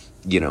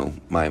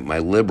 my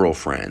liberal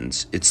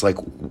friends. It's like,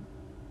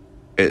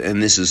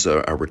 and this is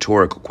a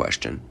rhetorical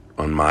question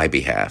on my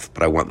behalf,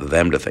 but I want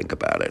them to think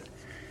about it.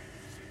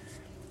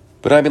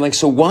 But I'd be like,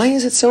 so why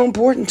is it so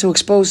important to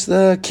expose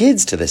the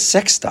kids to this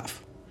sex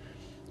stuff?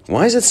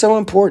 Why is it so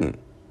important?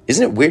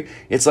 Isn't it weird?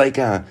 It's like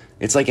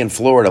in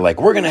Florida, like,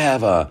 we're going to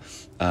have a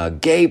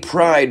gay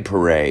pride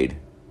parade.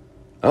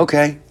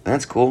 Okay,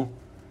 that's cool.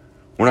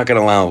 We're not going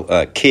to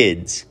allow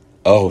kids.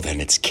 Oh, then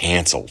it's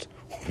canceled.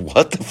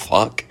 What the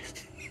fuck?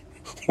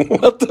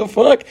 What the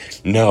fuck?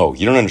 No,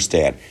 you don't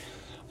understand.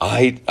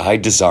 I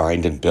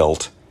designed and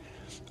built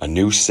a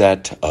new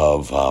set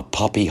of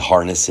puppy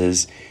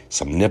harnesses,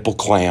 some nipple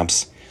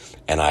clamps,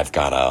 and I've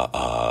got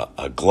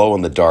a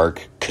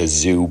glow-in-the-dark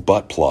kazoo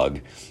butt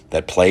plug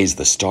that plays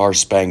the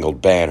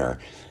Star-Spangled Banner,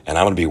 and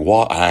I'm going to be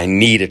I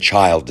need a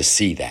child to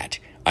see that.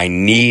 I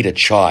need a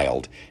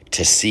child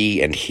to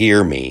see and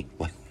hear me.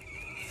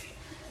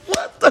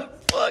 What the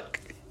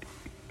fuck?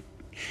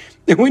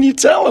 And when you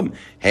tell them,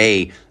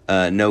 hey,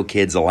 no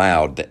kids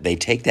allowed, they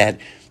take that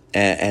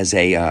as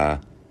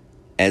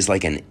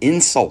like an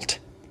insult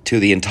to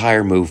the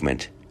entire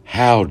movement.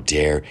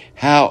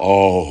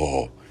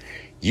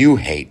 You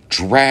hate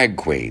drag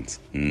queens.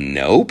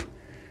 Nope.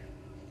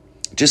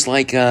 Just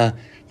like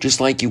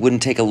you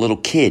wouldn't take a little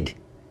kid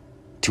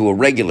to a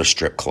regular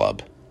strip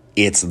club.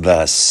 It's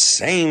the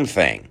same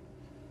thing.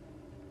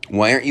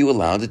 Why aren't you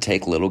allowed to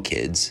take little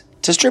kids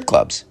to strip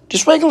clubs?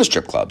 Just regular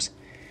strip clubs.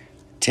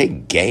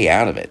 Take gay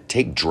out of it.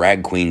 Take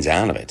drag queens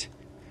out of it.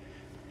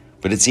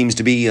 But it seems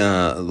to be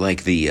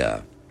like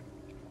the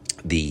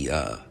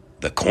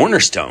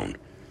cornerstone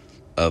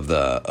of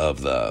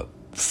the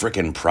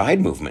frickin' pride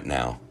movement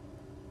now.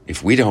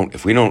 If you're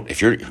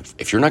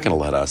not going to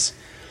let us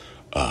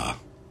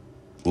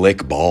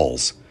lick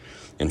balls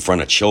in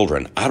front of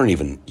children,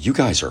 you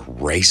guys are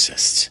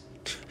racists.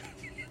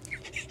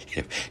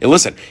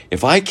 Listen,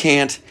 if I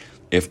can't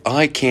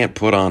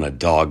put on a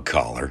dog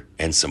collar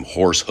and some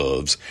horse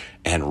hooves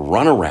and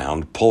run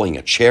around pulling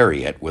a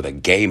chariot with a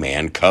gay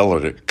man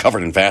covered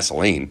in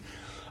Vaseline,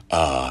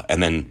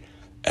 and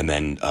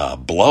then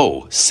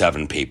blow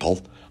 7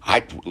 people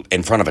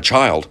in front of a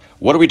child,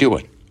 what are we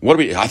doing?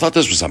 I thought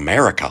this was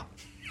America.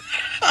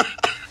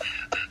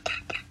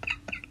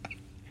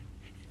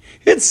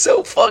 It's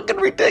so fucking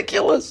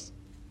ridiculous.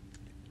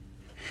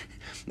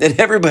 And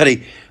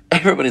everybody's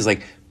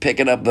like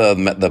picking up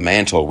the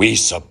mantle. We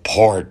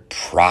support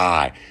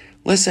pride.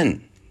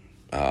 Listen,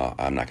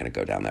 I'm not going to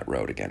go down that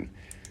road again.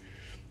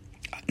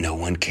 No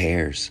one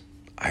cares.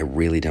 I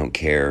really don't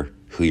care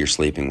who you're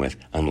sleeping with,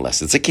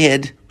 unless it's a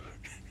kid.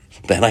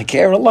 Then I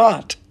care a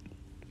lot.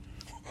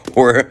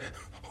 Or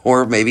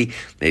maybe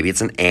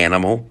it's an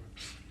animal.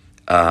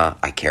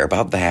 I care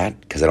about that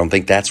because I don't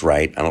think that's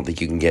right. I don't think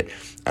you can get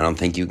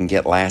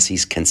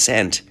Lassie's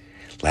consent.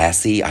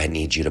 Lassie, I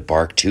need you to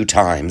bark 2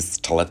 times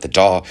to let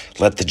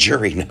the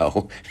jury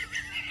know.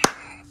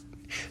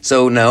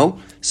 So no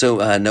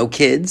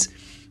kids,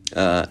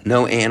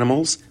 no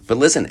animals. But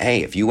listen,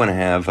 hey, if you want to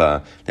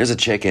have, there's a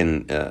chick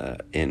in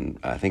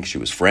I think she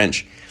was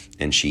French,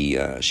 and she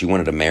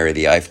wanted to marry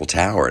the Eiffel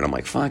Tower, and I'm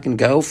like, fucking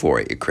go for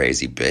it, you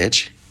crazy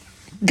bitch.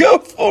 Go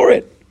for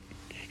it.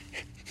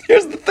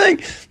 Here's the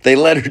thing. They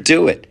let her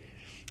do it.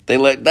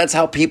 That's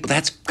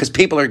because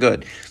people are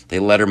good. They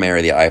let her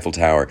marry the Eiffel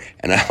Tower,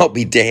 and I'll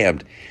be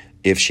damned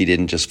if she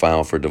didn't just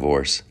file for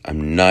divorce.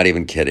 I'm not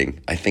even kidding.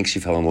 I think she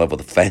fell in love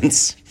with a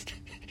fence.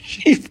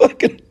 She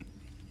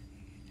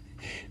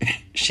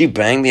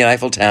banged the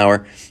Eiffel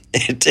Tower.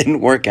 It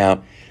didn't work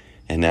out,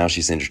 and now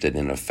she's interested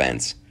in a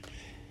fence.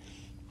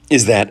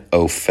 Is that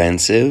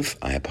offensive?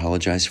 I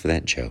apologize for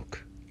that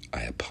joke.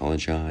 I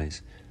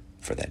apologize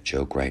for that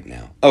joke right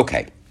now.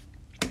 Okay.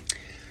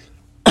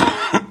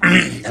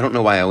 I don't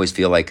know why I always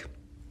feel like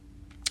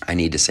I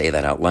need to say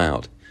that out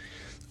loud.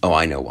 Oh,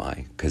 I know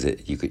why. Because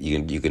it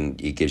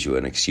gives you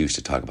an excuse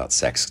to talk about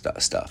sex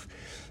stuff,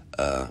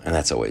 and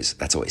that's always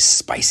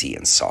spicy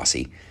and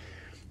saucy.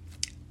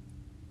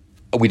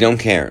 We don't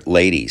care,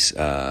 ladies.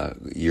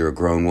 You're a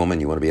grown woman.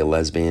 You want to be a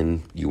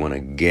lesbian. You want to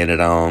get it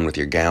on with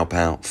your gal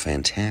pal.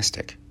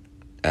 Fantastic.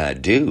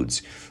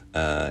 Dudes.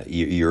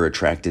 You're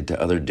attracted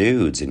to other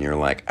dudes, and you're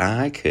like,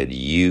 I could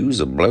use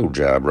a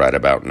blowjob right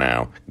about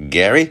now.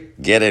 Gary,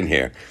 get in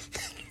here.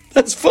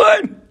 That's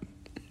fine.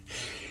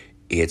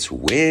 It's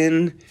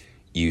when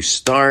you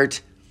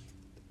start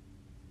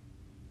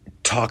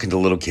talking to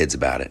little kids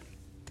about it,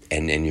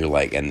 and you're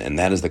like, and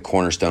that is the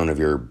cornerstone of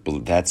your.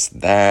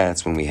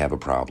 That's when we have a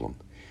problem.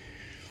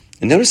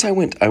 And notice I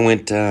went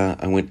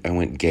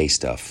gay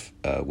stuff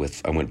I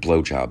went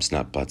blowjobs,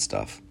 not butt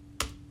stuff.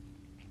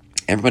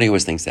 Everybody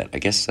always thinks that. I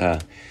guess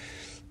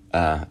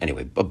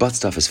Anyway, but butt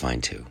stuff is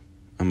fine too.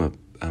 I'm a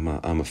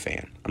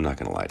fan. I'm not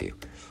gonna lie to you.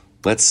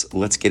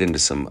 Let's get into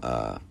some.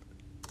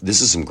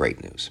 This is some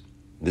great news.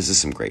 This is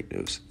some great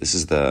news. This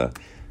is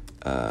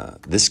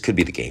this could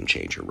be the game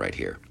changer right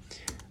here.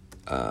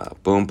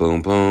 Boom,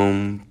 boom,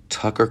 boom.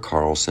 Tucker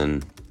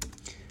Carlson.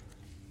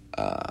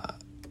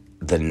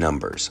 The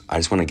numbers. I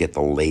just want to get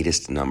the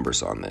latest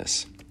numbers on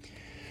this.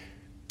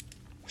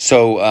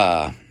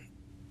 So,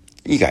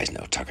 you guys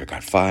know Tucker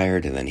got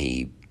fired, and then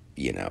he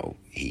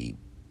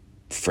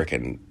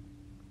frickin'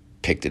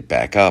 picked it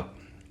back up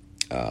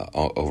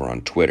over on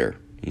Twitter.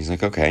 He's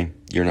like, okay,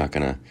 you're not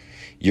gonna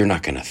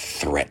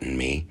threaten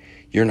me.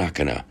 You're not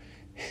gonna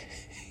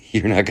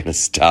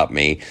stop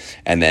me.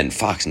 And then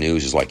Fox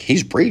News is like,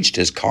 he's breached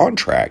his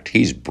contract.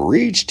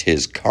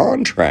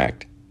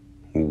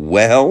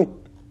 Well,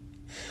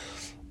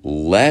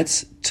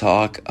 let's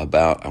talk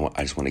about,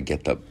 I just want to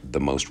get the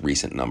most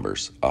recent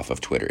numbers off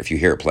of Twitter. If you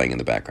hear it playing in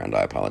the background,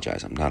 I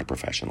apologize. I'm not a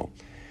professional.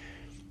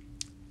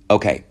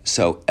 Okay,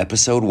 so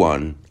episode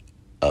 1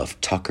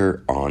 of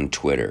Tucker on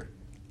Twitter.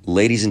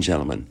 Ladies and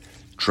gentlemen,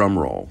 drum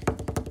roll.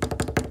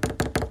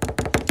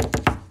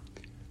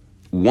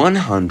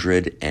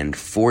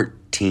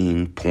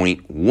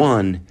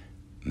 114.1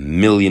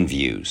 million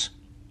views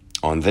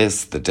on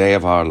this, the day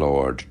of our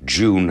Lord,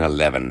 June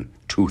 11,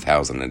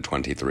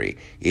 2023.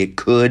 It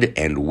could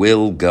and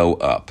will go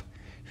up.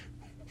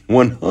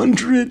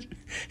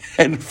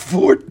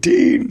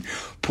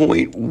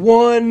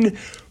 114.1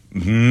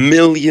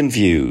 million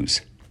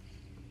views.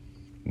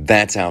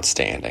 That's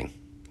outstanding.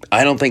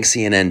 I don't think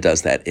CNN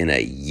does that in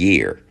a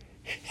year.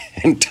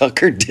 And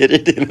Tucker did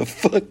it in a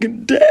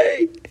fucking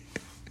day.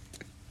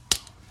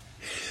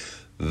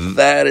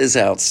 That is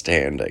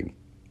outstanding.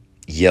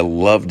 You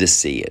love to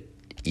see it.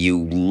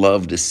 You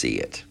love to see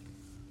it.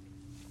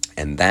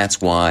 And that's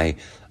why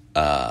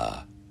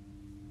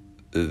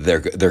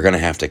they're going to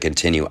have to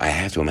continue. I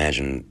have to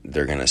imagine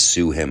they're going to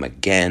sue him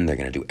again. They're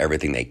going to do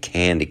everything they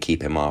can to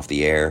keep him off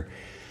the air.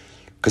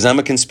 Because I'm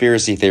a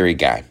conspiracy theory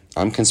guy.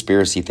 I'm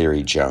conspiracy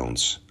theory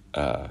Jones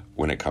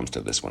when it comes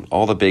to this one.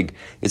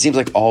 It seems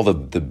like all the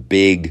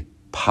big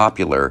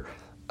popular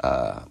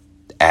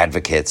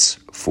advocates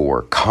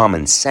for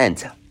common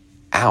sense.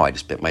 Ow, I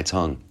just bit my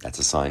tongue. That's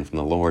a sign from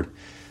the Lord.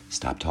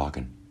 Stop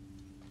talking.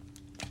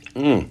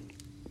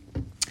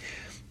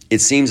 It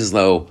seems as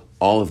though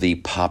all of the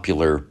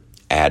popular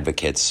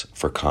advocates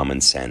for common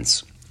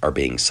sense are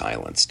being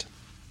silenced.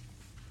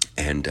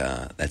 And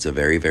that's a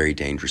very, very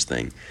dangerous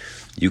thing.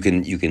 You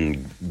can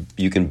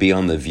be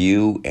on The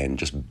View and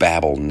just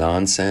babble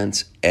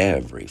nonsense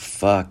every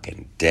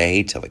fucking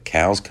day till the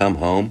cows come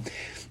home.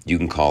 You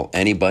can call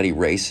anybody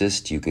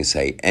racist. You can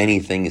say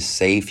anything is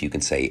safe. You can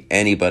say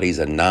anybody's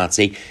a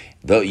Nazi.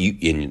 Though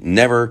you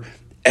never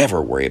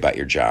ever worry about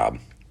your job.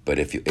 But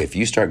if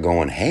you start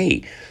going,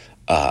 hey,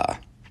 how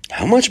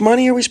much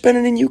money are we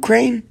spending in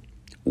Ukraine?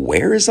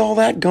 Where is all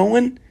that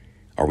going?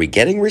 Are we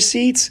getting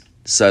receipts?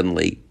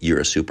 Suddenly you're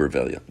a super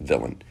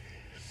villain.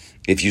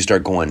 If you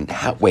start going,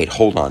 wait,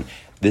 hold on,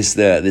 this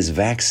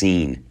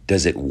vaccine,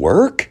 does it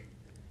work?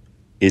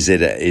 Is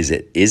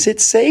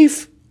it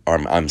safe?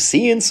 I'm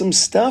seeing some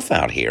stuff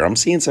out here. I'm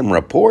seeing some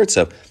reports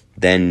of.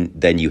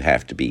 Then you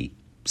have to be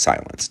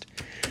silenced.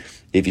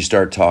 If you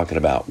start talking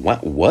about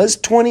what was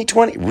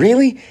 2020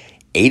 really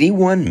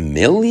 81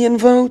 million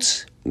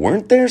votes,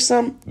 weren't there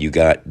some? You've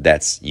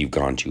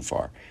gone too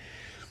far.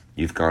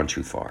 You've gone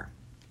too far.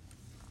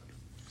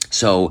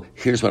 So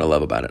here's what I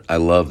love about it. I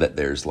love that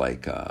there's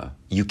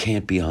you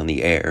can't be on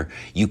the air.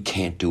 You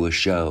can't do a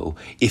show.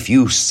 If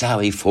you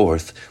sally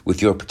forth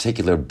with your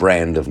particular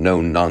brand of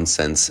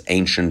no-nonsense,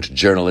 ancient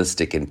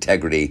journalistic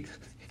integrity,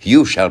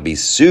 you shall be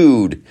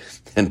sued.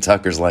 And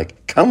Tucker's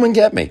like, come and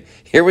get me.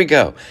 Here we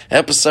go.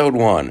 Episode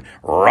 1,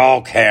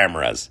 raw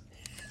cameras.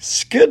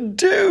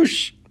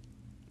 Skadoosh.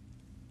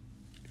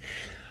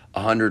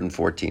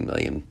 114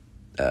 million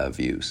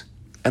views.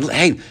 And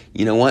hey,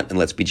 you know what? And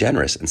let's be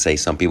generous and say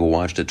some people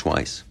watched it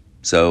twice.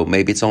 So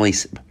maybe it's only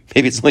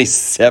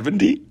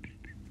 70.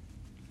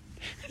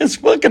 It's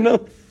fucking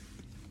up.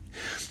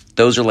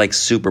 Those are like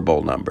Super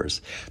Bowl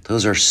numbers.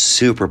 Those are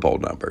Super Bowl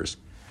numbers.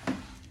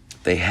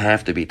 They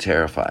have to be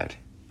terrified.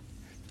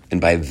 And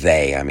by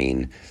they, I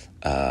mean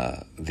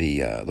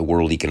the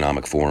World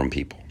Economic Forum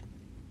people.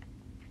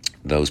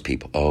 Those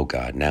people. Oh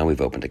God, now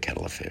we've opened a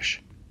kettle of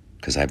fish.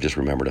 Because I've just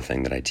remembered a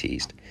thing that I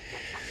teased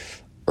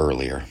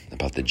earlier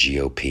about the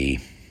GOP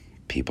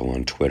people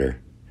on Twitter.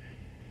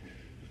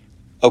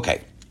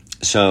 Okay,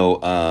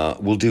 so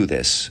we'll do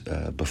this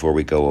before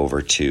we go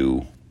over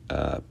to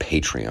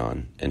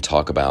Patreon and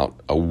talk about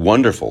a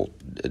wonderful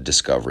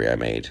discovery I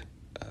made.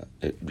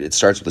 It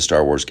starts with the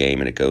Star Wars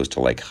game and it goes to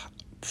like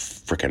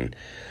frickin'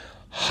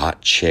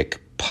 hot chick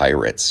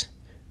pirates.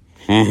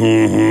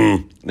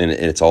 And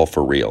it's all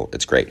for real.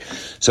 It's great.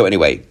 So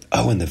anyway,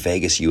 and the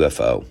Vegas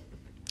UFO.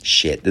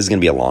 Shit, this is going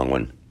to be a long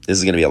one.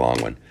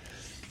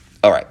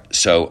 All right,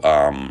 so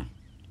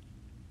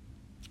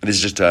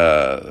this is just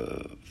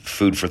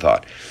food for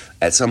thought.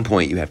 At some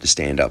point, you have to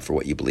stand up for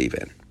what you believe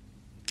in.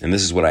 And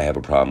this is what I have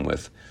a problem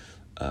with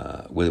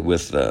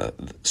with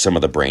some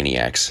of the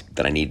brainiacs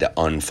that I need to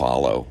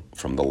unfollow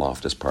from the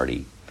Loftus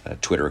Party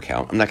Twitter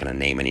account. I'm not going to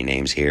name any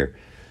names here,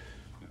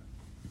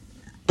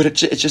 but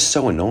it's just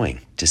so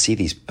annoying to see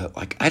these.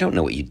 Like, I don't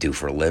know what you do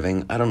for a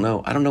living. I don't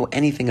know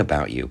anything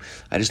about you.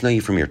 I just know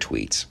you from your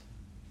tweets,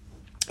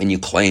 and you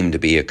claim to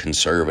be a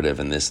conservative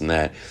and this and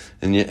that,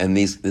 and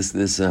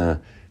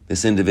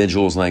this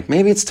individual's like,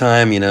 maybe it's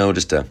time,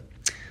 just to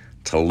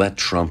let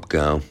Trump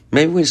go.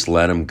 Maybe we just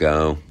let him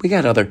go. We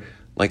got other.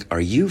 Like,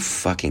 are you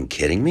fucking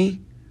kidding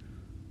me?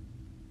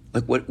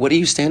 Like, what do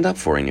you stand up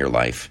for in your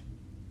life?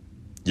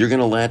 You're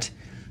gonna let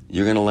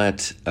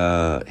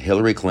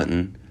Hillary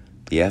Clinton,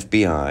 the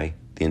FBI,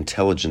 the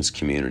intelligence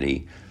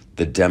community,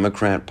 the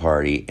Democrat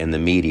Party, and the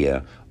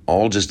media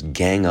all just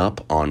gang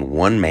up on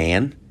one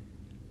man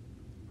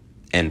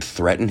and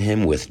threaten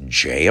him with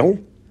jail?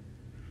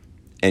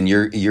 And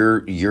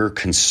your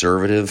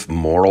conservative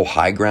moral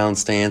high ground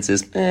stance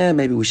is,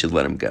 maybe we should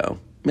let him go.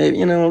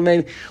 Maybe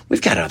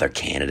we've got other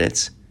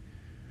candidates.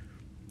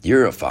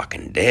 You're a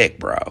fucking dick,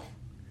 bro.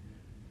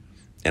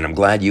 And I'm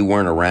glad you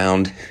weren't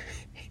around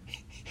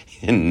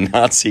in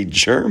Nazi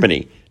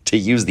Germany, to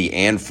use the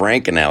Anne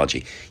Frank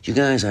analogy. You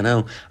guys, I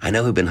know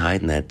we've been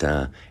hiding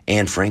that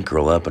Anne Frank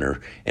girl up and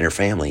her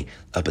family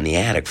up in the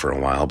attic for a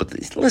while, but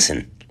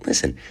listen.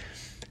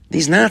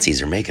 These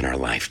Nazis are making our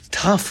life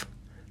tough.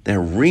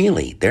 They're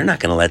not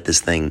going to let this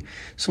thing.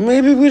 So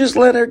maybe we just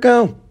let her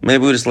go.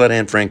 Maybe we just let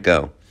Anne Frank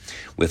go.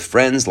 With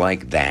friends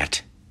like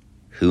that,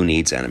 who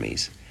needs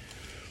enemies?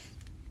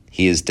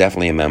 He is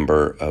definitely a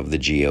member of the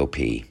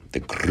GOP, the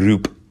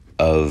group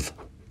of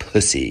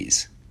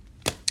pussies.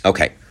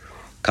 Okay,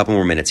 a couple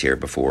more minutes here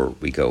before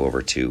we go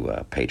over to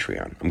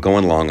Patreon. I'm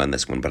going long on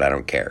this one, but I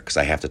don't care because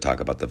I have to talk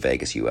about the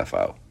Vegas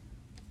UFO.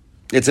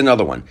 It's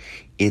another one.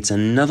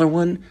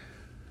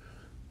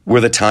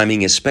 Where the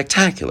timing is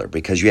spectacular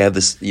because you have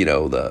this,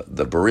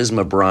 the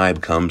Burisma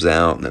bribe comes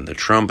out and then the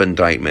Trump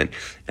indictment,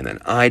 and then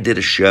I did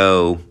a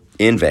show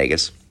in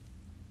Vegas.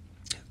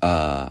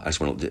 I just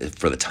want to,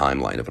 for the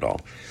timeline of it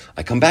all.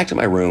 I come back to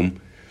my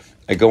room.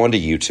 I go onto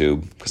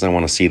YouTube because I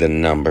want to see the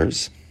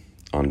numbers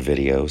on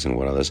videos and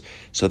what others.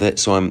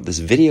 This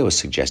video is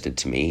suggested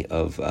to me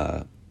of,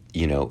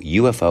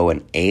 UFO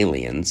and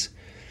aliens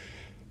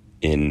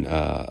in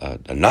a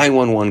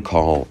 911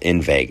 call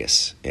in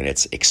Vegas. And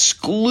it's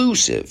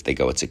exclusive.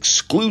 It's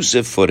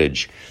exclusive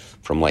footage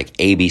from like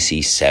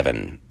ABC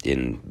 7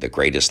 in the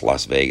greatest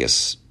Las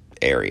Vegas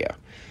area.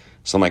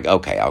 So I'm like,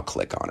 okay, I'll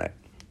click on it.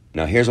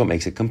 Now, here's what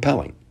makes it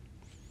compelling.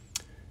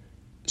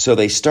 So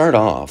they start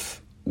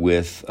off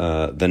with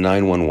the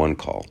 911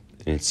 call.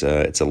 It's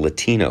a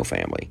Latino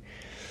family,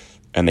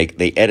 and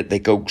they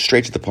go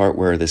straight to the part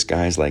where this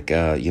guy's like,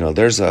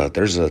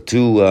 there's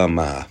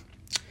two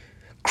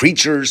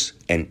creatures,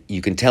 and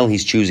you can tell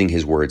he's choosing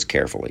his words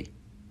carefully.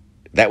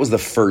 That was the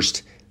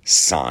first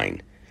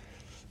sign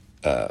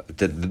that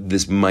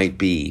this might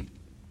be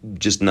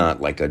just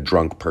not like a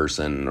drunk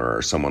person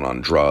or someone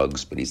on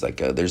drugs, but he's like,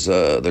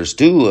 there's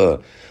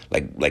two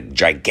like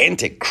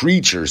gigantic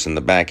creatures in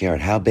the backyard.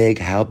 How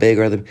big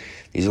are they?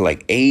 These are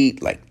like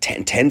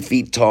 10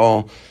 feet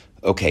tall.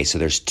 Okay, so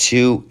there's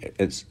two.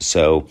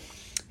 So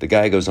the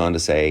guy goes on to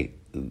say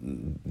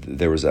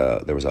there was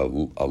a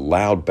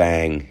loud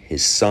bang.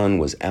 His son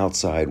was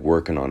outside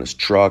working on his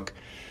truck.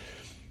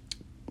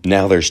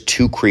 Now there's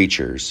two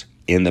creatures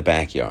in the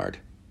backyard.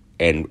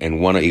 And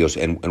one, he goes,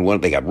 and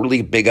one, they got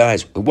really big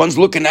eyes. One's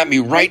looking at me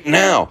right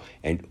now,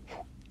 and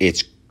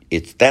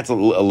that's a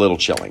little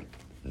chilling.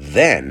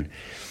 Then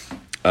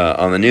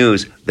on the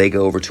news, they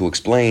go over to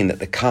explain that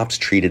the cops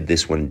treated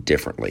this one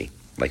differently.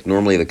 Like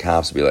normally, the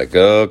cops would be like,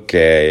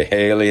 "Okay,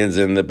 aliens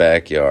in the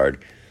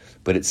backyard,"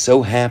 but it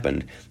so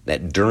happened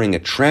that during a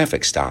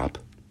traffic stop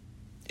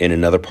in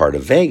another part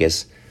of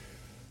Vegas,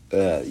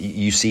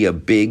 you see a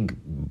big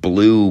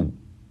blue,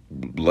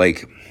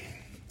 like.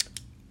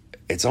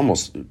 It's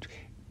almost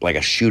like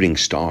a shooting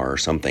star or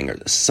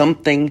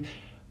something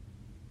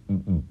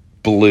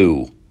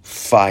blue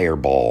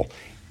fireball.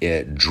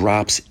 It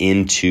drops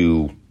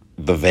into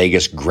the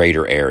Vegas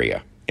greater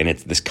area, and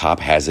this cop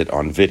has it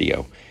on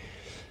video.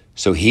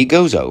 So he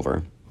goes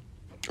over,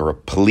 or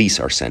police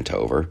are sent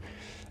over,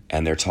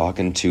 and they're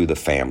talking to the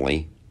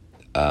family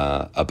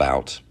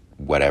about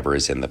whatever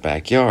is in the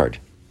backyard.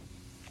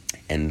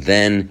 And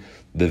then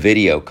the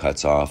video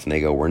cuts off, and they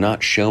go, "We're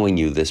not showing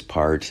you this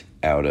part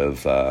out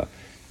of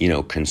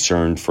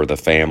concern for the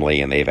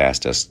family, and they've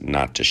asked us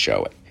not to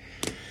show it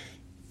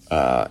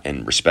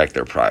and respect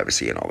their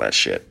privacy and all that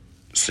shit."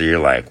 So you're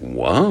like,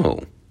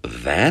 whoa,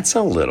 that's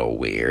a little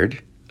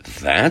weird.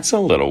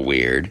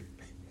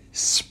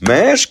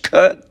 Smash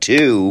cut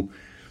to,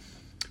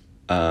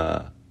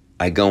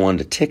 I go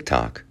onto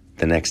TikTok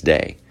the next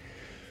day,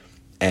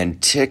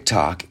 and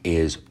TikTok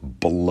is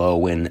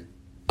blowing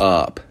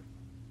up.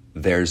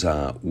 There's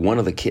one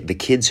of the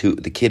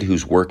kid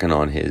who's working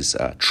on his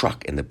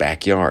truck in the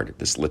backyard.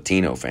 This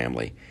Latino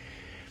family,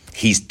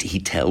 he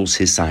tells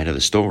his side of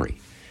the story,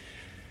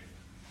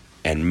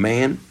 and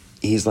man,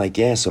 he's like,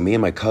 yeah, so me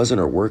and my cousin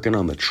are working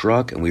on the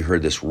truck, and we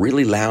heard this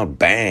really loud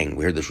bang.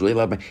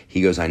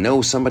 He goes, I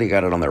know somebody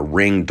got it on their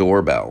Ring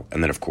doorbell.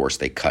 And then, of course,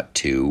 they cut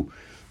to,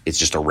 it's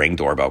just a Ring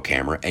doorbell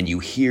camera, and you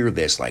hear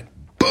this, like,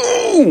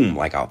 boom,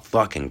 like a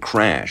fucking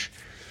crash.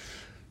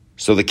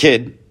 So the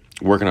kid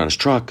working on his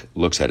truck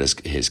looks at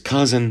his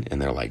cousin,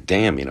 and they're like,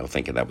 damn,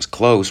 thinking that was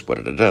close.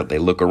 They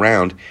look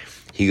around.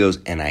 He goes,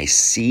 and I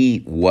see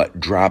what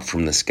dropped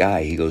from the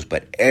sky. He goes,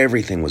 but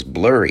everything was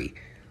blurry.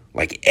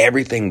 Like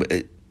everything,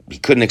 he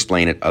couldn't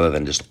explain it other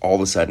than just all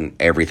of a sudden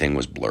everything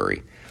was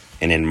blurry.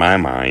 And in my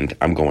mind,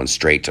 I'm going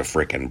straight to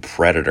frickin'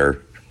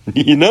 Predator,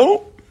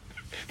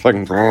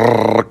 Fucking.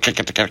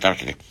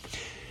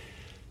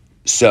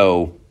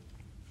 So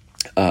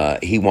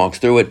he walks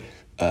through it.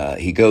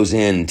 He goes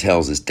in,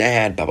 tells his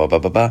dad, blah, blah, blah,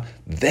 blah, blah.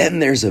 Then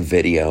there's a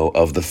video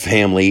of the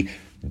family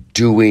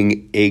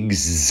doing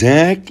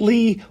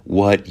exactly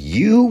what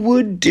you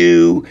would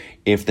do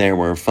if there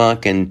were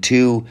fucking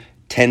two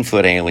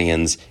 10-foot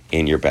aliens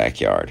in your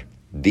backyard.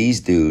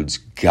 These dudes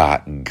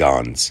got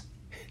guns.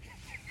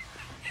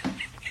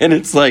 And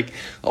it's like,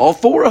 all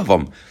four of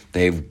them,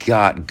 they've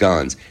got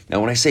guns. Now,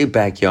 when I say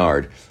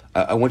backyard,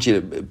 I want you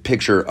to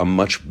picture a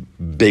much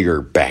bigger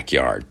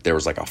backyard. There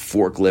was like a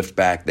forklift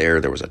back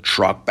there. There was a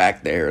truck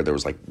back there. There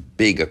was like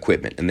big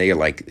equipment. And they are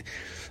like,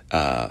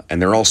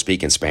 and they're all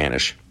speaking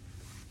Spanish.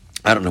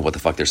 I don't know what the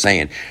fuck they're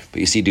saying,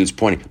 but you see dudes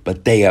pointing,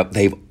 but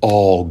they've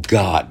all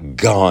got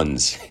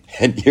guns.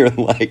 And you're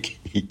like,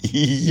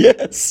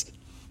 yes.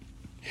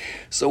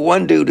 So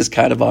one dude is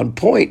kind of on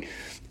point,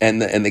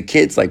 and the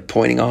kid's like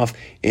pointing off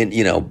in,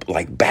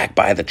 like back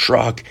by the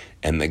truck,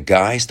 and the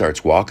guy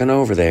starts walking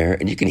over there,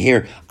 and you can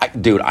hear, I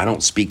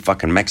don't speak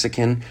fucking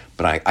Mexican,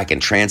 but I can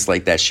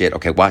translate that shit.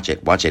 Okay, watch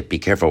it, be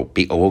careful,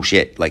 oh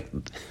shit, like...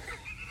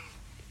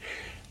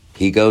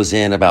 He goes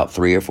in about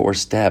 3 or 4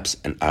 steps,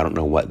 and I don't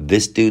know what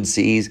this dude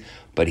sees,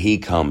 but he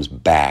comes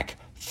back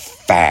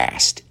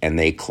fast, and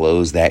they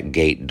close that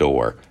gate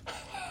door.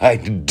 I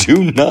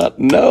do not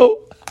know.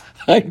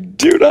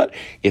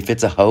 If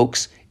it's a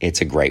hoax,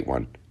 it's a great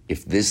one.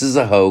 If this is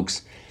a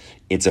hoax,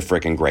 it's a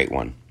freaking great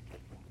one,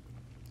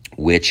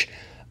 which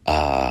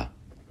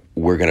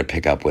we're going to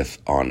pick up with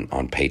on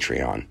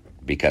Patreon,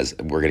 because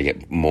we're going to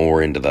get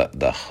more into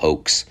the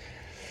hoax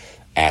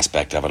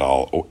aspect of it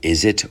all. Or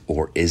is it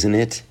or isn't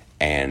it?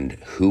 And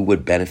who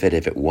would benefit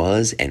if it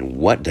was? And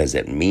what does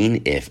it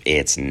mean if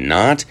it's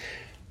not?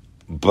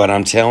 But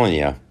I'm telling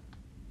you,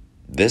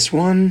 this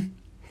one,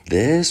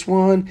 it's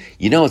going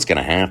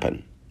to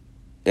happen.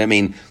 I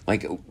mean,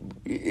 like,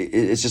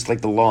 it's just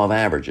like the law of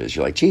averages.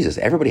 You're like, Jesus,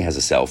 everybody has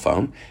a cell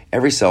phone.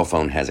 Every cell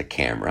phone has a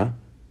camera.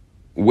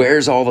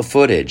 Where's all the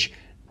footage?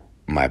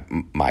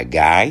 My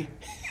guy,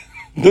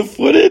 the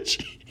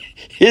footage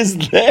is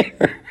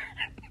there.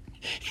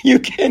 You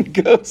can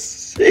go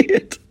see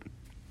it.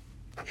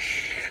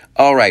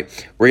 All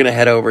right, we're going to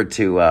head over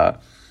to the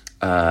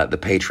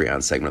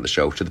Patreon segment of the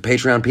show. To the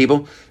Patreon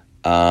people,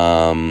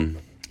 and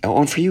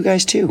for you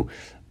guys too,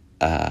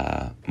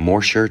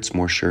 more shirts.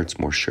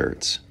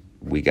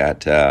 We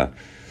got,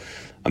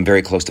 I'm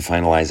very close to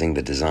finalizing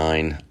the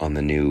design on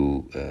the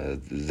new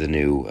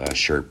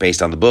shirt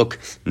based on the book,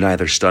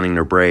 Neither Stunning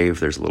Nor Brave.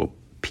 There's a little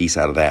piece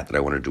out of that I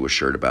want to do a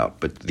shirt about.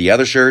 But the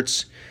other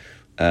shirts,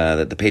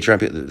 the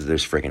Patreon,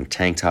 there's freaking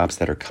tank tops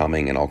that are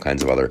coming and all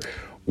kinds of other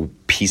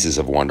pieces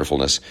of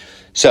wonderfulness.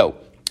 So,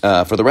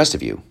 for the rest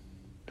of you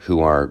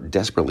who are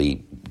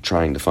desperately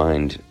trying to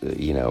find,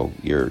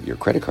 your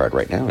credit card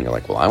right now, and you're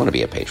like, well, I want to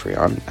be a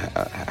Patreon.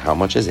 How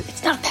much is it?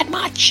 It's not that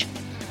much.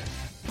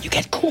 You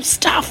get cool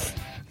stuff.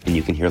 And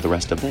you can hear the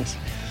rest of this.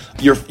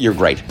 You're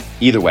great.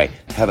 Either way,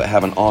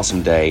 have an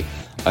awesome day.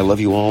 I love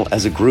you all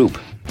as a group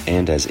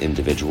and as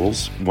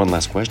individuals. One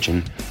last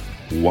question.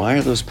 Why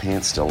are those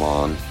pants still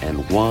on,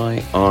 and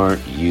why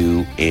aren't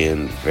you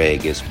in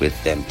Vegas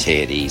with them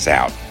titties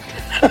out?